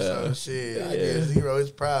 bro. Yeah. So shit, I guess Zero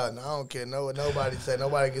is proud. And I don't care what nobody say.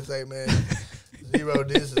 Nobody can say, man, Zero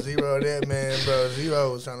this or Zero that, man, bro.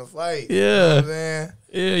 Zero was trying to fight. Yeah. You know what I'm saying?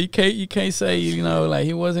 Yeah, you can't say, like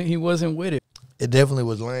he wasn't with it. It definitely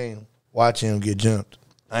was lame watching him get jumped.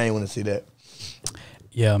 I ain't want to see that.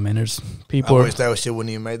 Yeah, man, there's people. I wish that shit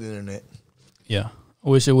wouldn't even make the internet. Yeah. I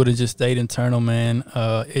wish it would have just stayed internal, man.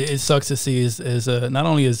 It sucks to see as not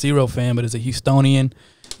only a Zero fan, but as a Houstonian,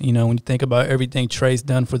 when you think about everything Trae's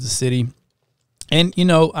done for the city. And,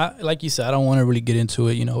 like you said, I don't want to really get into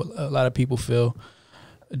it. A lot of people feel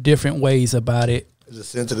different ways about it. It's a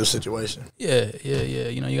sensitive situation. Yeah.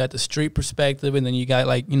 You got the street perspective, and then you got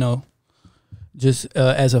just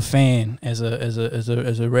as a fan, as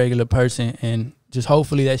a regular person, and just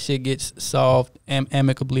hopefully that shit gets solved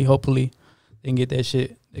amicably. Hopefully, they can get that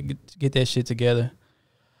shit together.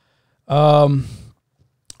 All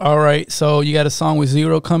right, so you got a song with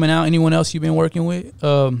Zero coming out. Anyone else you've been working with?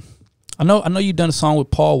 I know you've done a song with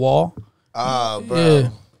Paul Wall. Bro. Yeah.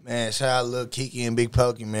 Man, shout out Lil Kiki and Big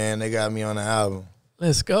Pokey, man. They got me on the album.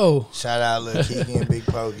 Let's go. Shout out Lil Kiki and Big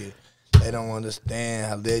Pokey. They don't understand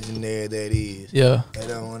how legendary that is. Yeah. They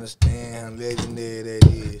don't understand how legendary that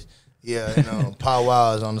is. Yeah, Paul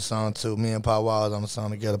Wall is on the song too. Me and Paul Wall is on the song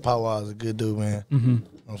together. Paul Wall is a good dude, man. Mm-hmm. You know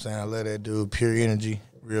what I'm saying? I love that dude. Pure energy.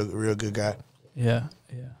 Real good guy. Yeah.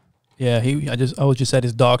 I was just at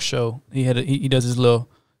his dog show. He does his little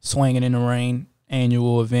Swinging in the Rain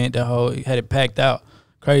annual event. He had it packed out.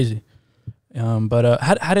 Crazy. But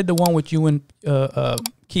how did the one with you and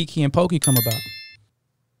Kiki and Pokey come about?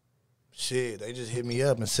 Shit, they just hit me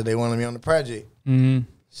up and said they wanted me on the project. Mm-hmm.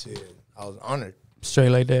 Shit, I was honored. Straight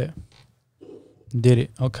like that. Did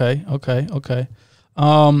it. Okay.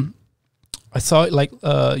 I saw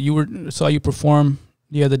saw you perform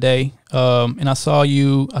the other day. And I saw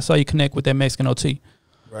you connect with that Mexican OT.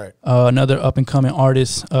 Right. Another up and coming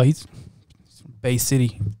artist. He's Bay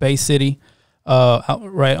City.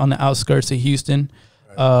 right on the outskirts of Houston.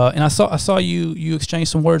 And I saw you exchange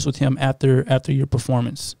some words with him after your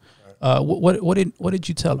performance. What did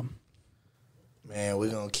you tell him? Man,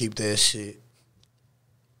 we're gonna keep that shit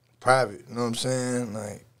private. You know what I'm saying?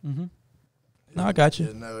 Like, No, I got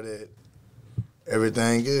just you. know that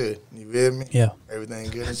everything good. You feel me? Yeah. Everything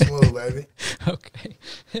good and smooth, baby. Okay.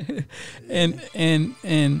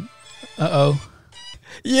 and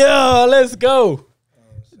yeah, let's go.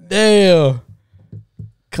 Damn.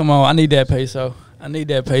 Come on, I need that peso.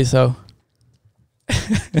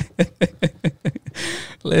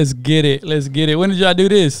 Let's get it. When did y'all do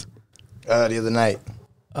this? The other night.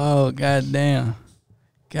 Oh, goddamn.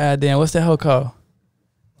 What's that hoe called?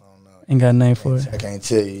 I don't know. Ain't got a name for it. I can't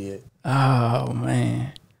tell you yet. Oh,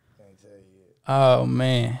 man. Can't tell you yet. Oh,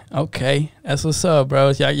 man. Okay. That's what's up,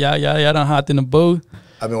 bro. Y'all done hopped in the booth.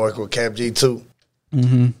 I've been working with Cap G too.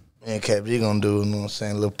 Mm-hmm. Me and Cap G gonna do, you know what I'm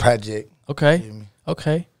saying, a little project.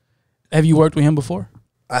 Okay. Have you worked with him before?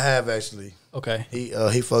 I have actually. Okay.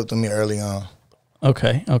 He fucked with me early on.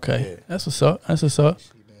 Okay. Yeah. That's what's up.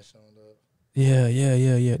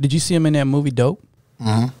 Yeah. Did you see him in that movie Dope?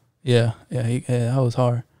 Mm-hmm. Yeah, that was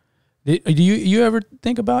hard. Do you ever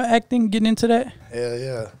think about acting, getting into that? Hell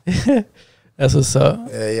yeah. That's what's up.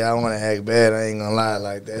 Yeah, I want to act bad. I ain't gonna lie.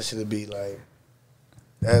 Like, that should be like,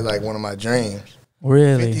 that's like one of my dreams.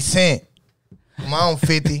 Really? 50 Cent. Come on,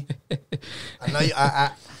 50.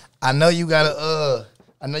 I know you gotta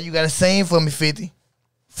sing for me, 50.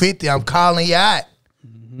 50, I'm calling you out.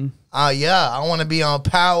 Yeah, I want to be on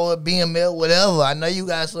Power, BML, whatever. I know you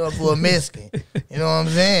got something for a Mexican. You know what I'm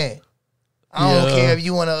saying? I don't care if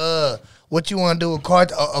you want to, what you want to do, a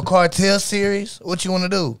cartel series? What you want to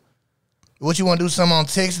do? What you want to do, something on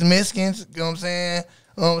Texas Mexicans? You know what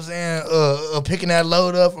I'm saying? Picking that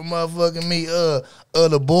load up from motherfucking me,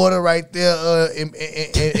 the border right there, in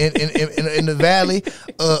the valley,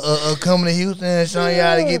 coming to Houston and showing y'all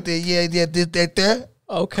how to get there. Yeah, this, that, there.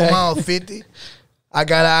 Okay. Come on, 50. I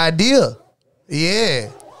got an idea. Yeah.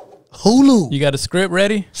 Hulu. You got a script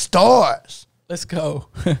ready? Stars. Let's go.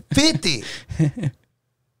 50.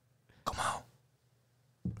 Come on.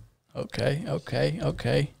 Okay.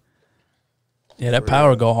 Yeah, that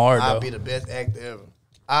Power go hard, I'll though. be the best actor ever.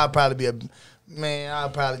 I'll probably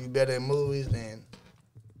be better in movies than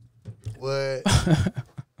what?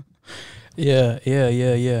 Yeah.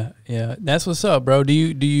 That's what's up, bro. Do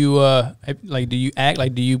you act? Like,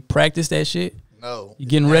 do you practice that shit? No. You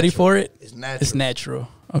getting ready for it? It's natural. It's natural.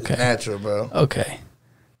 Okay. It's natural, bro. Okay.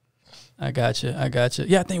 I got you.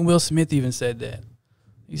 Yeah, I think Will Smith even said that.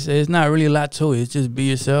 He said it's not really a lot to it. It's just be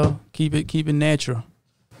yourself. Keep it natural.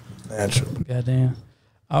 Natural. Goddamn.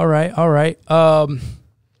 All right.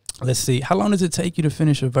 Let's see. How long does it take you to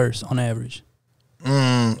finish a verse on average?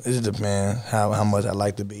 It just depends how much I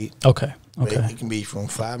like the beat. Okay. It can be from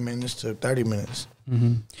 5 minutes to 30 minutes.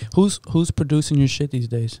 Mm-hmm. Who's producing your shit these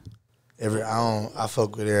days? I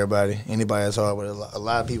fuck with everybody. Anybody that's hard with a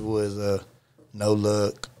lot of people is No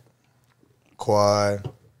Look, Quad.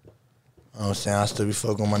 I'm saying I still be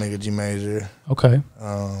fucking with my nigga G Major. Okay.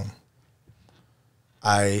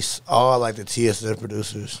 Ice, all like the TSF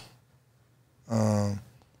producers.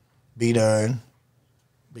 Be done,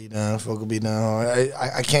 fuck with Be Done.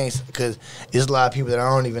 I can't, because it's a lot of people that I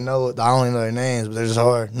don't even know. I don't even know their names, but they're just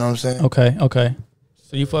hard. You know what I'm saying? Okay.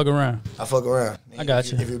 So you fuck around. I fuck around. I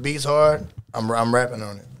got you. If your beat's hard, I'm rapping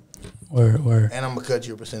on it. Word. And I'm gonna cut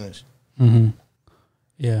you a percentage. Mm-hmm.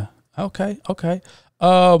 Yeah. Okay.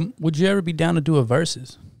 Would you ever be down to do a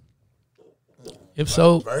versus? If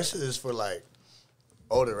so, Versus is for like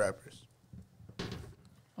older rappers.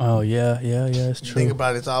 Oh yeah, it's true. Think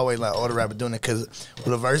about it, it's always like older rappers doing it, because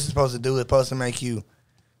what a verse is supposed to do is supposed to make you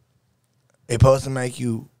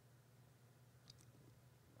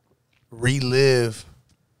relive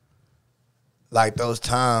like those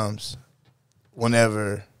times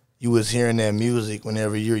whenever you was hearing that music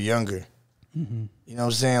whenever you're younger. Mm-hmm. You know what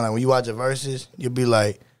I'm saying? Like when you watch the verses, you'll be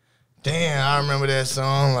like, damn, I remember that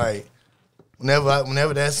song. Like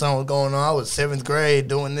whenever that song was going on, I was 7th grade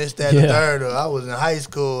doing this, that, and the third, or I was in high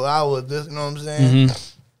school, I was this, you know what I'm saying? Mm-hmm.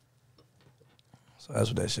 So that's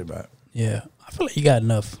what that shit about. Yeah. I feel like you got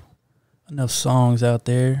enough songs out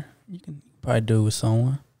there. You can probably do it with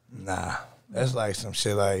someone. Nah. That's like some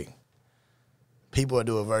shit like people would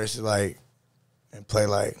do a verse like and play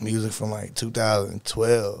like music from like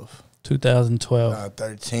 2012. 2012.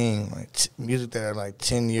 13. Like music that are like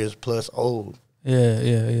 10 years plus old.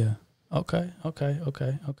 Yeah. Okay.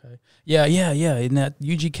 Yeah. And that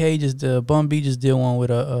UGK Bun B just did one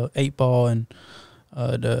with a 8 Ball and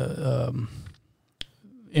the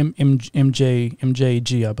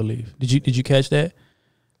MJG, I believe. Did you catch that?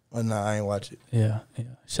 Oh, no, I ain't watch it. Yeah.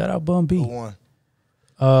 Shout out Bun B. Who won?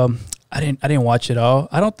 I didn't watch it all.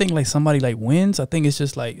 I don't think like somebody like wins. I think it's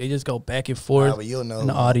just like they just go back and forth Nah, but you'll know in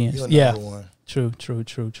the who- audience. you'll know Yeah. who won. True.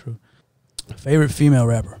 Favorite female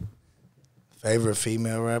rapper. Favorite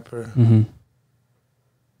female rapper? Mm-hmm.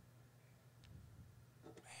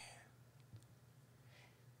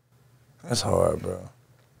 That's hard, bro.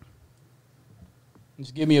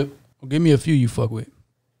 Just give me a few you fuck with.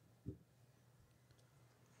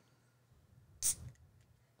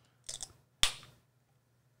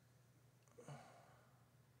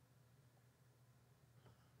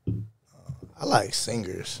 I like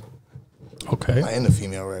singers. Okay. I into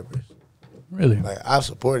female rappers. Really? Like, I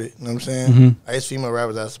support it. You know what I'm saying? Mhm. I guess female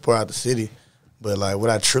rappers I support out the city. But, like, what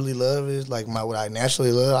I truly love is, like, what I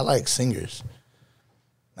naturally love, I like singers.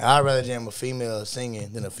 Like, I'd rather jam a female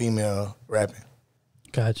singing than a female rapping.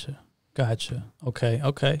 Gotcha.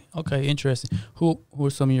 Okay. Interesting. Who are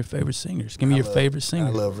some of your favorite singers? Give me your favorite singer. I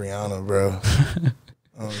love Rihanna, bro. You know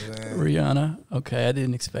what I'm saying? Rihanna. Okay, I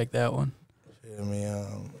didn't expect that one. Feel me?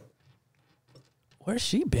 Where's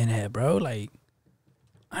she been at, bro? Like,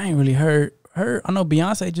 I ain't really heard her. I know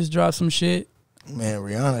Beyonce just dropped some shit. Man,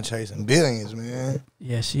 Rihanna chasing billions, man.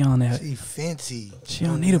 Yeah, she on that. She fancy. She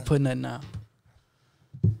don't need to put nothing out.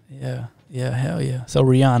 Yeah, hell yeah. So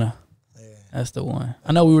Rihanna, Yeah. that's the one.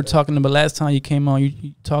 I know we were talking about last time you came on.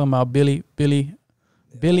 You talking about Billie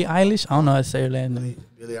Eilish? I don't know how to say her last name.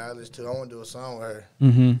 Billie Eilish too. I want to do a song with her.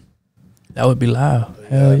 Mm-hmm. That would be loud. But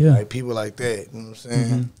Hell yeah. Like people like that. You know what I'm saying?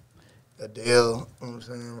 Mm-hmm. Adele. You know what I'm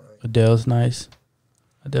saying? Like, Adele's nice.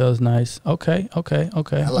 Okay.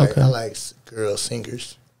 I like girl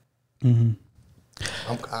singers. Mm-hmm.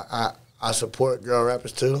 I support girl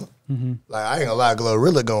rappers too. Mm-hmm. Like I ain't gonna lie,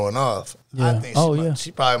 Glorilla going off. Yeah. I think Oh,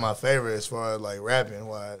 she probably my favorite as far as like rapping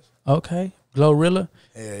wise. Okay. Glorilla.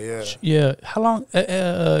 Yeah. Yeah. How long?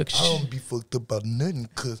 I don't be fucked up about nothing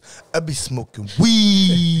because I be smoking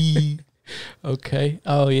weed. Okay.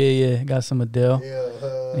 Oh yeah. Got some Adele.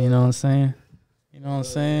 Yeah. You know what I'm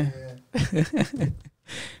saying?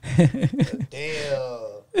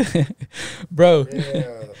 Damn. Bro.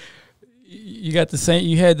 Yeah. You got the same.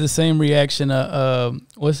 You had the same reaction.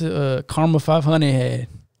 What's it? Karma 500 had.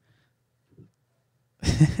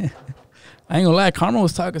 I ain't gonna lie. Karma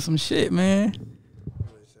was talking some shit, man.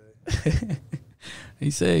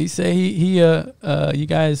 he said he you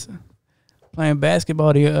guys playing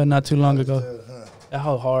basketball not too long ago. That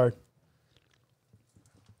was hard.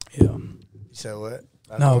 Yeah. You said what?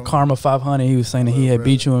 No, Karma 500. He was saying that he had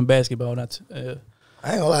beat you in basketball. I ain't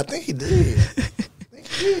gonna lie. I think he did.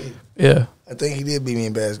 Yeah. I think he did beat me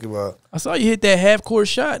in basketball. I saw you hit that half court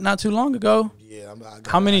shot not too long ago. Yeah.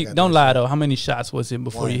 How many? Don't lie though. How many shots was it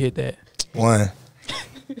before you hit that? One.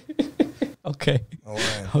 Okay. One.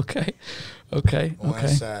 Okay. One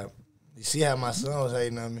shot. You see how my son was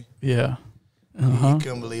hating on me? Yeah. He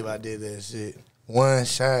couldn't believe I did that shit. One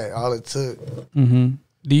shot, all it took. Mm-hmm.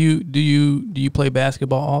 Do you play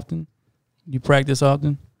basketball often? You practice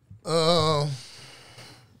often? Not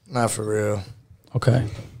for real. Okay.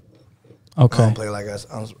 I don't play like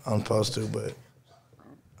I'm supposed to, but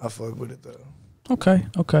I fuck with it though. Okay.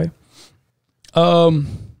 Let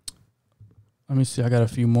me see. I got a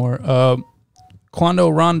few more. Quando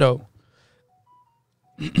Rondo.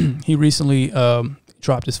 He recently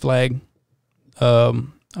dropped his flag.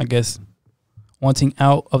 I guess wanting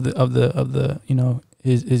out of the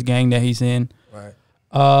his gang that he's in. Right.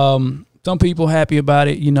 Some people happy about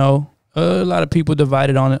it. A lot of people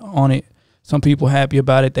divided on it. Some people happy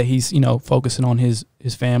about it that he's focusing on his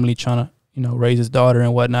family, trying to raise his daughter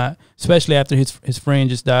and whatnot. Especially after his friend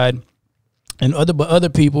just died. And other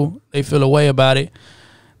people, they feel a way about it.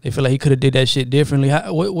 They feel like he could have did that shit differently.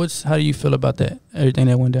 How do you feel about that? Everything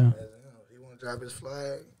that went down. He want to drop his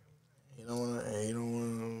flag. He don't want to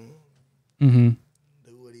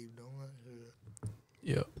do what he's doing.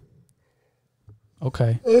 Yeah.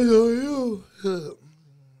 Okay.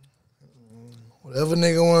 Whatever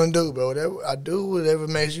nigga want to do, bro. Whatever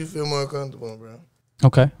makes you feel more comfortable, bro.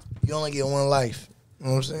 Okay. You only get one life. You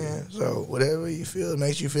know what I'm saying? So whatever you feel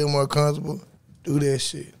makes you feel more comfortable, do that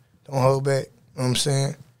shit. Don't hold back. You know what I'm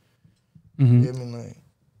saying?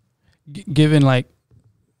 Given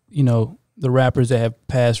the rappers that have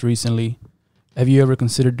passed recently, have you ever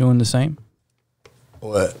considered doing the same?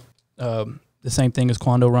 What? The same thing as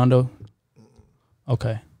Quando Rondo?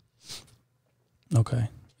 Okay.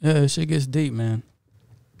 Yeah, shit gets deep, man.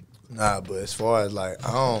 Nah, but as far as like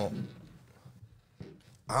I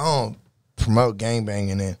don't promote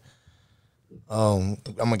gangbanging and I'm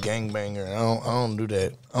a gangbanger. I don't do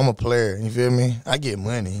that. I'm a player. You feel me? I get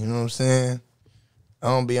money. You know what I'm saying? I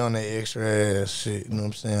don't be on that extra ass shit. You know what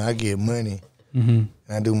I'm saying? I get money Mm-hmm. and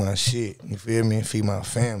I do my shit. You feel me? And feed my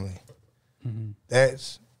family. Mm-hmm.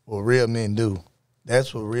 That's what real men do.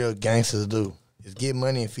 That's what real gangsters do. Is get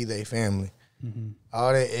money and feed their family. Mm-hmm.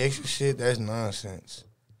 All that extra shit, that's nonsense.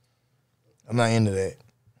 I'm not into that.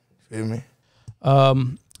 Feel me?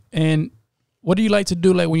 And what do you like to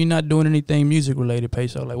do, like, when you're not doing anything music related,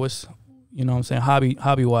 Peso? Like, what's, you know what I'm saying,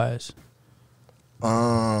 hobby wise?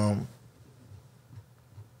 Hobby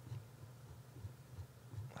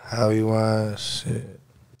wise, shit.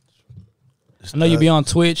 I know you be on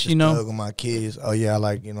Twitch, you know. With my kids. Oh yeah, I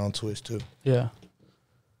like getting on Twitch too. Yeah.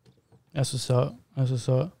 That's what's up. That's what's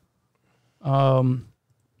up.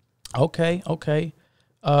 Okay.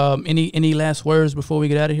 Any last words before we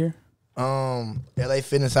get out of here? LA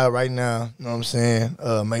Fitness out right now. You know what I'm saying?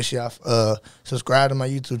 Make sure y'all subscribe to my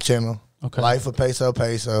YouTube channel. Okay. Life of Peso.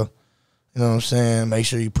 You know what I'm saying? Make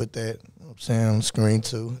sure you put that, you know what I'm saying, on the screen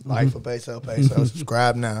too. Life of Peso.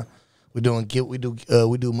 Subscribe now. We do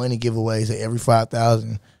money giveaways at every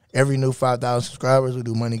 5,000. Every new 5,000 subscribers, we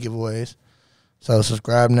do money giveaways. So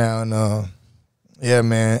subscribe now, and yeah,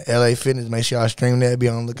 man, LA Fitness. Make sure y'all stream that. Be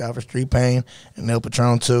on the lookout for Street Pain and El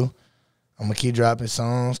Patron too. I'm gonna keep dropping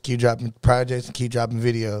songs, keep dropping projects, and keep dropping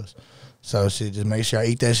videos. So shit, just make sure I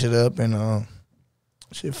eat that shit up, and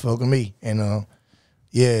shit, fuck with me. And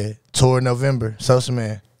yeah, tour November, Sosa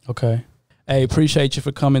Man. Okay. Hey, appreciate you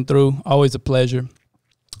for coming through. Always a pleasure.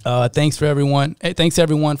 Thanks everyone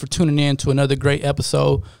for tuning in to another great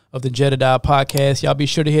episode of the Jedediah podcast. Y'all be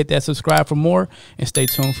sure to hit that subscribe for more and stay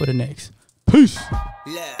tuned for the next. Peace.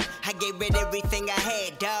 Look, I gave it everything I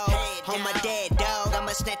had, dog. On my dad, dog.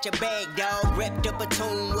 I'ma snatch a bag, dog. Ripped up a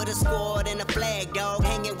tune with a squad and a flag, dog.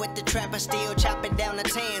 Hanging with the trapper, still chopping down the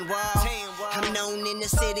tan wall. I'm known in the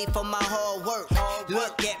city for my hard work.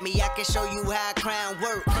 Look at me, I can show you how crown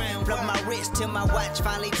work. Plug my wrist till my watch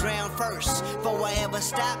finally drown first. Before I ever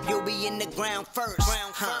stop, you'll be in the ground first.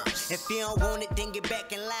 If you don't want it, then get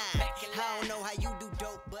back in line. I don't know how you do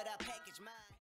dope, but I pack it.